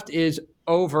the draft is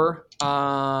over.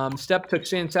 Stepp took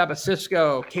San Saba,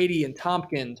 Cisco, Katy and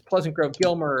Tompkins, Pleasant Grove,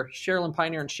 Gilmer, Sharyland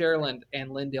Pioneer and Sharyland,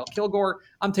 and Lindale Kilgore.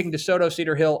 I'm taking DeSoto,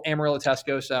 Cedar Hill, Amarillo,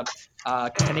 Tascosa,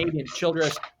 Canadian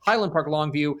Childress, Highland Park,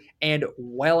 Longview, and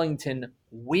Wellington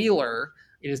Wheeler.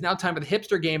 It is now time for the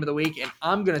hipster game of the week, and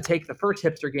I'm going to take the first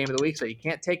hipster game of the week, so you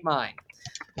can't take mine,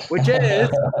 which is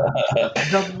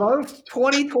the most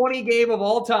 2020 game of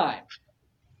all time.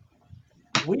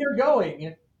 We are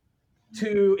going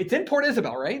to – it's in Port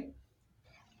Isabel, right?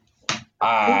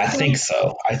 I think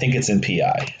so. I think it's in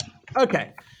PI.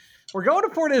 Okay. We're going to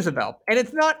Port Isabel, and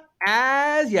it's not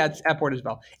as – it's at Port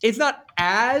Isabel. It's not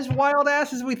as wild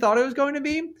ass as we thought it was going to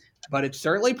be, but it's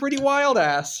certainly pretty wild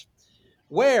ass,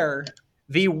 where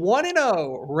the 1-0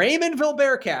 Raymondville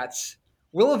Bearcats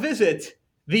will visit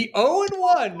the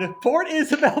 0-1 Port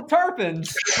Isabel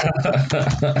Tarpons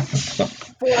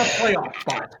for a playoff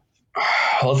spot.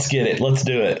 Let's get it. Let's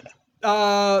do it.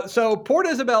 So Port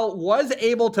Isabel was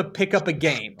able to pick up a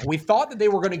game. We thought that they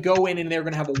were going to go in and they were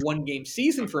going to have a 1-game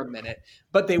season for a minute,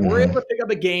 but they were able to pick up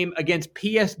a game against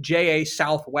PSJA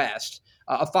Southwest,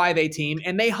 a 5A team,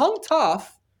 and they hung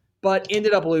tough, but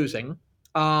ended up losing.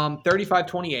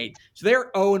 35-28. So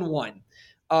they're 0-1.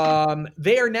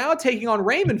 They are now taking on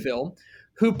Raymondville,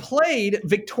 who played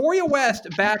Victoria West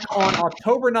back on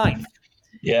October 9th.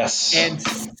 Yes. And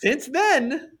since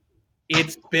then,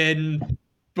 it's been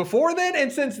before then,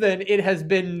 and since then, it has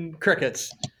been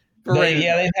crickets. They've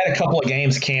had a couple of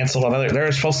games canceled. They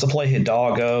were supposed to play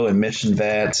Hidalgo and Mission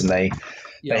Vets, and they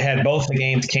had both the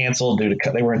games canceled due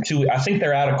to they were in 2. I think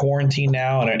they're out of quarantine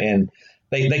now, and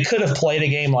they could have played a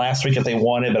game last week if they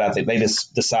wanted, but I think they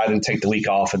just decided to take the week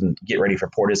off and get ready for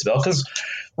Port Isabel because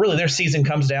really their season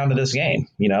comes down to this game.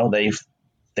 You know, they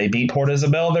beat Port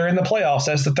Isabel, they're in the playoffs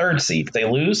as the 3rd seed. If they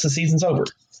lose, the season's over.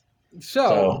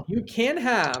 So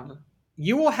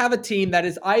you will have a team that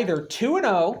is either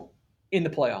 2-0 in the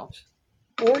playoffs,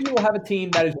 or you will have a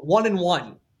team that is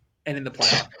 1-1 and in the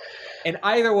playoffs. And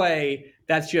either way,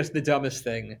 that's just the dumbest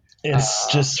thing. It's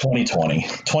just 2020.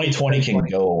 2020 can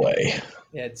go away.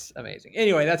 It's amazing.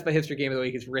 Anyway, that's my hipster game of the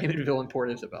week. It's Raymondville and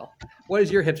Port Isabel. What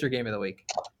is your hipster game of the week?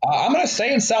 I'm going to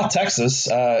stay in South Texas.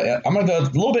 I'm going to go a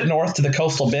little bit north to the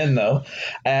coastal bend, though,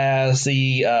 as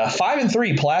the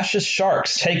 5-3 Palacios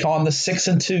Sharks take on the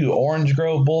 6-2 Orange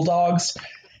Grove Bulldogs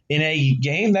in a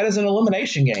game that is an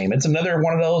elimination game. It's another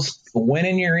one of those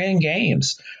win-and-you're-in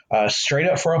games, straight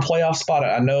up for a playoff spot.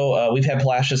 I know we've had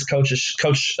Palacios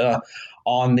coach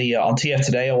on TF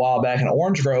Today a while back in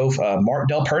Orange Grove. Mark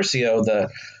Del Percio,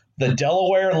 the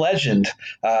Delaware legend,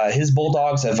 his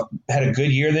Bulldogs have had a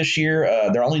good year this year.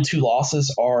 Their only 2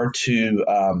 losses are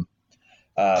to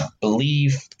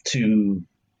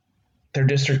their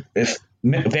district. If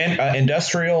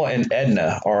Industrial and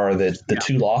Edna are the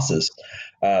 2 losses.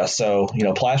 So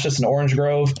Palacios and Orange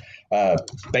Grove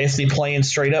basically playing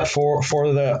straight up for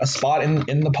a spot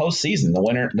in the postseason. The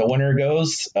winner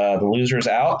goes, the loser's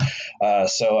out.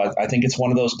 So I think it's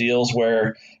one of those deals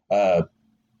where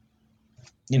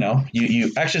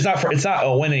you actually it's not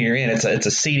a win and you're in. It's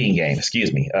a seeding game.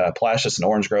 Excuse me. Palacios and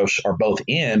Orange Grove are both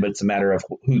in, but it's a matter of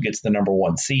who gets the number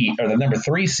 1 seed or the number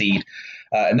 3 seed,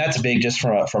 and that's big just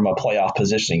from a playoff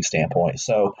positioning standpoint.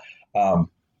 So.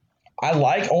 I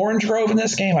like Orange Grove in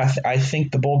this game. I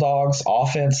think the Bulldogs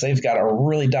offense, they've got a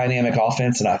really dynamic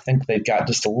offense, and I think they've got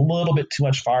just a little bit too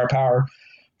much firepower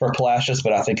for Palacios,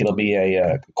 but I think it'll be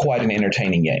quite an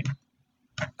entertaining game.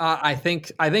 I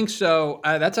think so.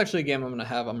 That's actually a game I'm going to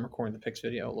have. I'm recording the picks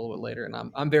video a little bit later,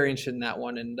 and I'm very interested in that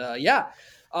one. And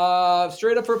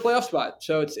straight up for a playoff spot.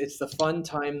 So it's the fun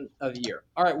time of the year.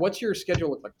 All right, what's your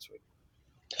schedule look like this week?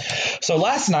 So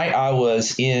last night I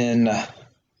was in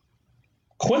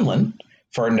Quinlan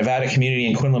for Nevada Community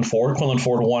and Quinlan Ford. Quinlan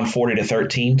Ford won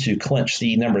 40-13 to clinch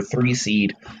the number 3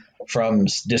 seed from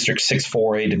District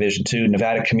 6-4A Division II.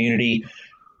 Nevada Community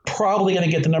probably going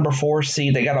to get the number 4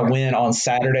 seed. They got a win on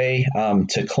Saturday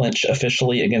to clinch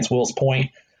officially against Wills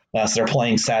Point. So they're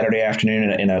playing Saturday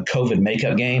afternoon in a COVID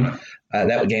makeup game.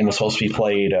 That game was supposed to be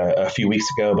played a few weeks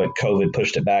ago, but COVID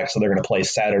pushed it back. So they're going to play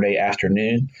Saturday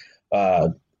afternoon.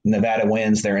 Nevada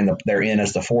wins. They're in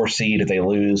as the 4 seed. If they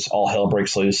lose, all hell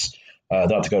breaks loose. They'll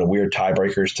have to go to weird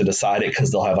tiebreakers to decide it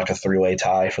because they'll have like a 3-way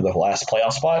tie for the last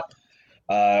playoff spot.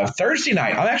 Thursday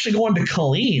night, I'm actually going to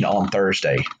Killeen on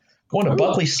Thursday. Going to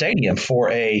Buckley Stadium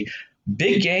for a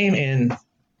big game in,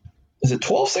 is it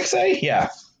 12-6A? Yeah,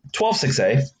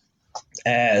 12-6A.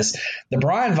 As the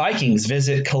Bryan Vikings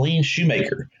visit Killeen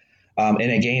Shoemaker.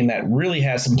 In a game that really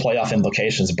has some playoff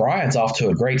implications. Bryan's off to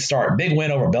a great start. Big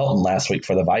win over Belton last week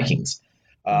for the Vikings.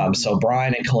 So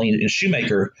Bryan and Killeen and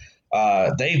Shoemaker,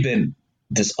 they've been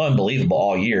just unbelievable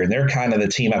all year. And they're kind of the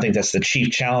team, I think that's the chief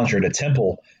challenger to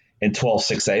Temple in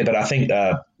 12-6A. But I think,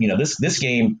 this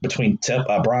game between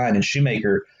Bryan and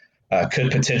Shoemaker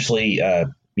could potentially, so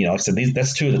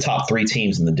that's 2 of the top 3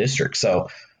 teams in the district. So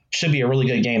should be a really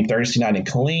good game Thursday night in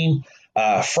Killeen.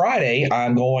 Friday,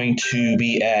 I'm going to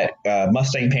be at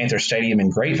Mustang Panther Stadium in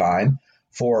Grapevine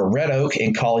for Red Oak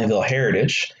and Colleyville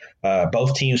Heritage.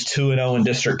 Both teams 2-0 in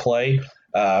district play.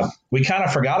 We kind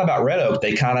of forgot about Red Oak.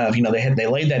 They kind of, they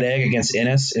laid that egg against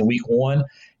Ennis in week 1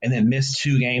 and then missed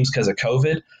 2 games because of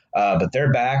COVID. But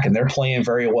they're back and they're playing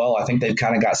very well. I think they've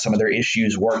kind of got some of their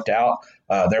issues worked out.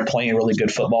 They're playing really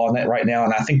good football in that right now.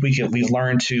 And I think we've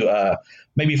learned to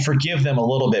maybe forgive them a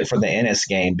little bit for the Ennis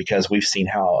game because we've seen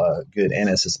how good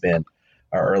Ennis has been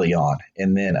early on.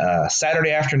 And then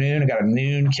Saturday afternoon, I got a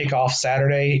noon kickoff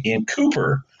Saturday in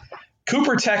Cooper,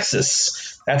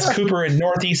 Texas. That's Cooper in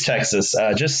Northeast Texas,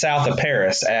 just south of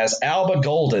Paris, as Alba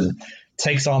Golden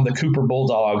takes on the Cooper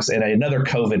Bulldogs in another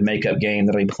COVID makeup game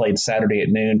that will be played Saturday at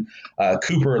noon.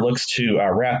 Cooper looks to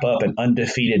wrap up an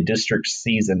undefeated district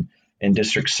season in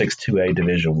District 6-2A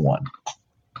Division I.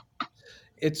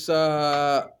 It's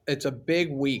a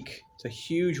big week It's a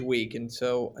huge week, and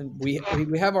so we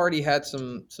have already had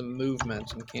some movement,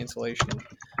 some cancellation.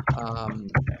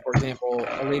 For example,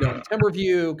 Aledo and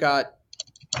Timberview got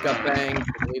banged.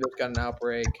 Aledo's got an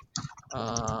outbreak.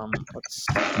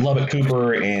 Lubbock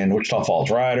Cooper and Wichita Falls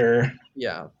Rider.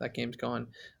 Yeah, that game's gone.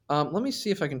 Let me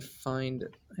see if I can find.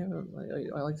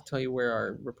 I like to tell you where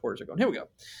our reporters are going. Here we go.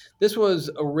 This was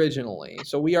originally.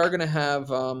 So we are going to have.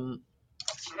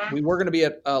 We were going to be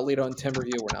at Aledo and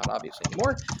Timberview. We're not obviously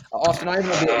anymore. Austin Ivan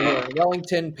will be at Wheeler and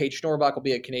Wellington. Paige Schnorbach will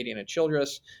be at Canadian and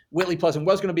Childress. Whitley Pleasant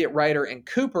was going to be at Ryder and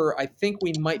Cooper. I think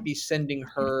we might be sending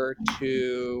her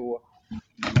to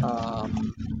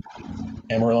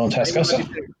Amarillo and Tascosa.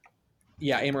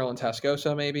 Yeah, Amarillo and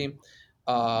Tascosa maybe.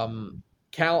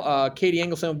 Katie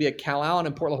Engelson will be at Cal Allen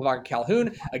and Port Lavaca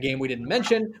Calhoun, a game we didn't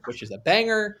mention, which is a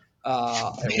banger.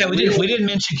 We didn't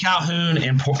mention Calhoun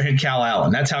and Cal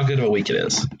Allen. That's how good of a week it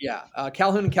is. Yeah,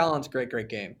 Calhoun and Cal Allen's a great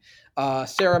game.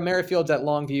 Sarah Merrifield's at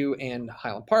Longview and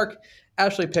Highland Park.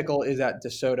 Ashley Pickle is at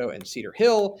DeSoto and Cedar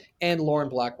Hill, and Lauren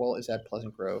Blackwell is at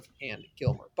Pleasant Grove and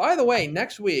Gilmer. By the way,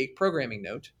 next week, programming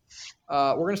note,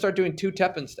 we're going to start doing 2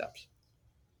 Teppan steps,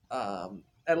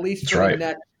 at least for the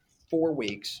next 4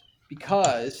 weeks,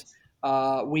 because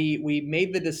we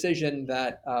made the decision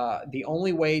that the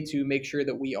only way to make sure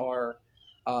that we are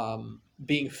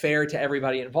being fair to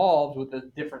everybody involved with the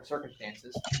different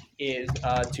circumstances is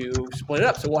to split it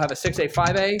up. So we'll have a 6A,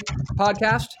 5A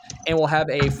podcast, and we'll have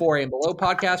a 4A and below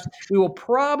podcast. They'll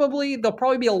probably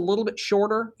be a little bit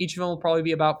shorter. Each of them will probably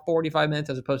be about 45 minutes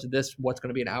as opposed to this, what's going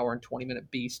to be an hour and 20-minute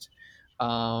beast.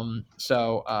 So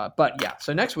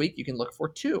next week you can look for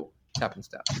 2 Teppan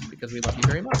steps because we love you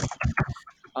very much.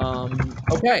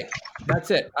 Okay,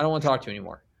 that's it. I don't want to talk to you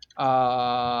anymore.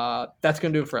 That's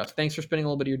going to do it for us. Thanks for spending a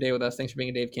little bit of your day with us. Thanks for being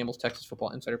a Dave Campbell's Texas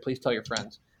Football Insider. Please tell your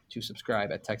friends to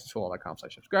subscribe at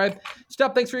texasfootball.com/subscribe.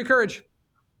 Stepp, thanks for your courage.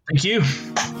 Thank you.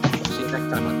 See you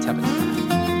next time on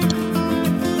Teppan.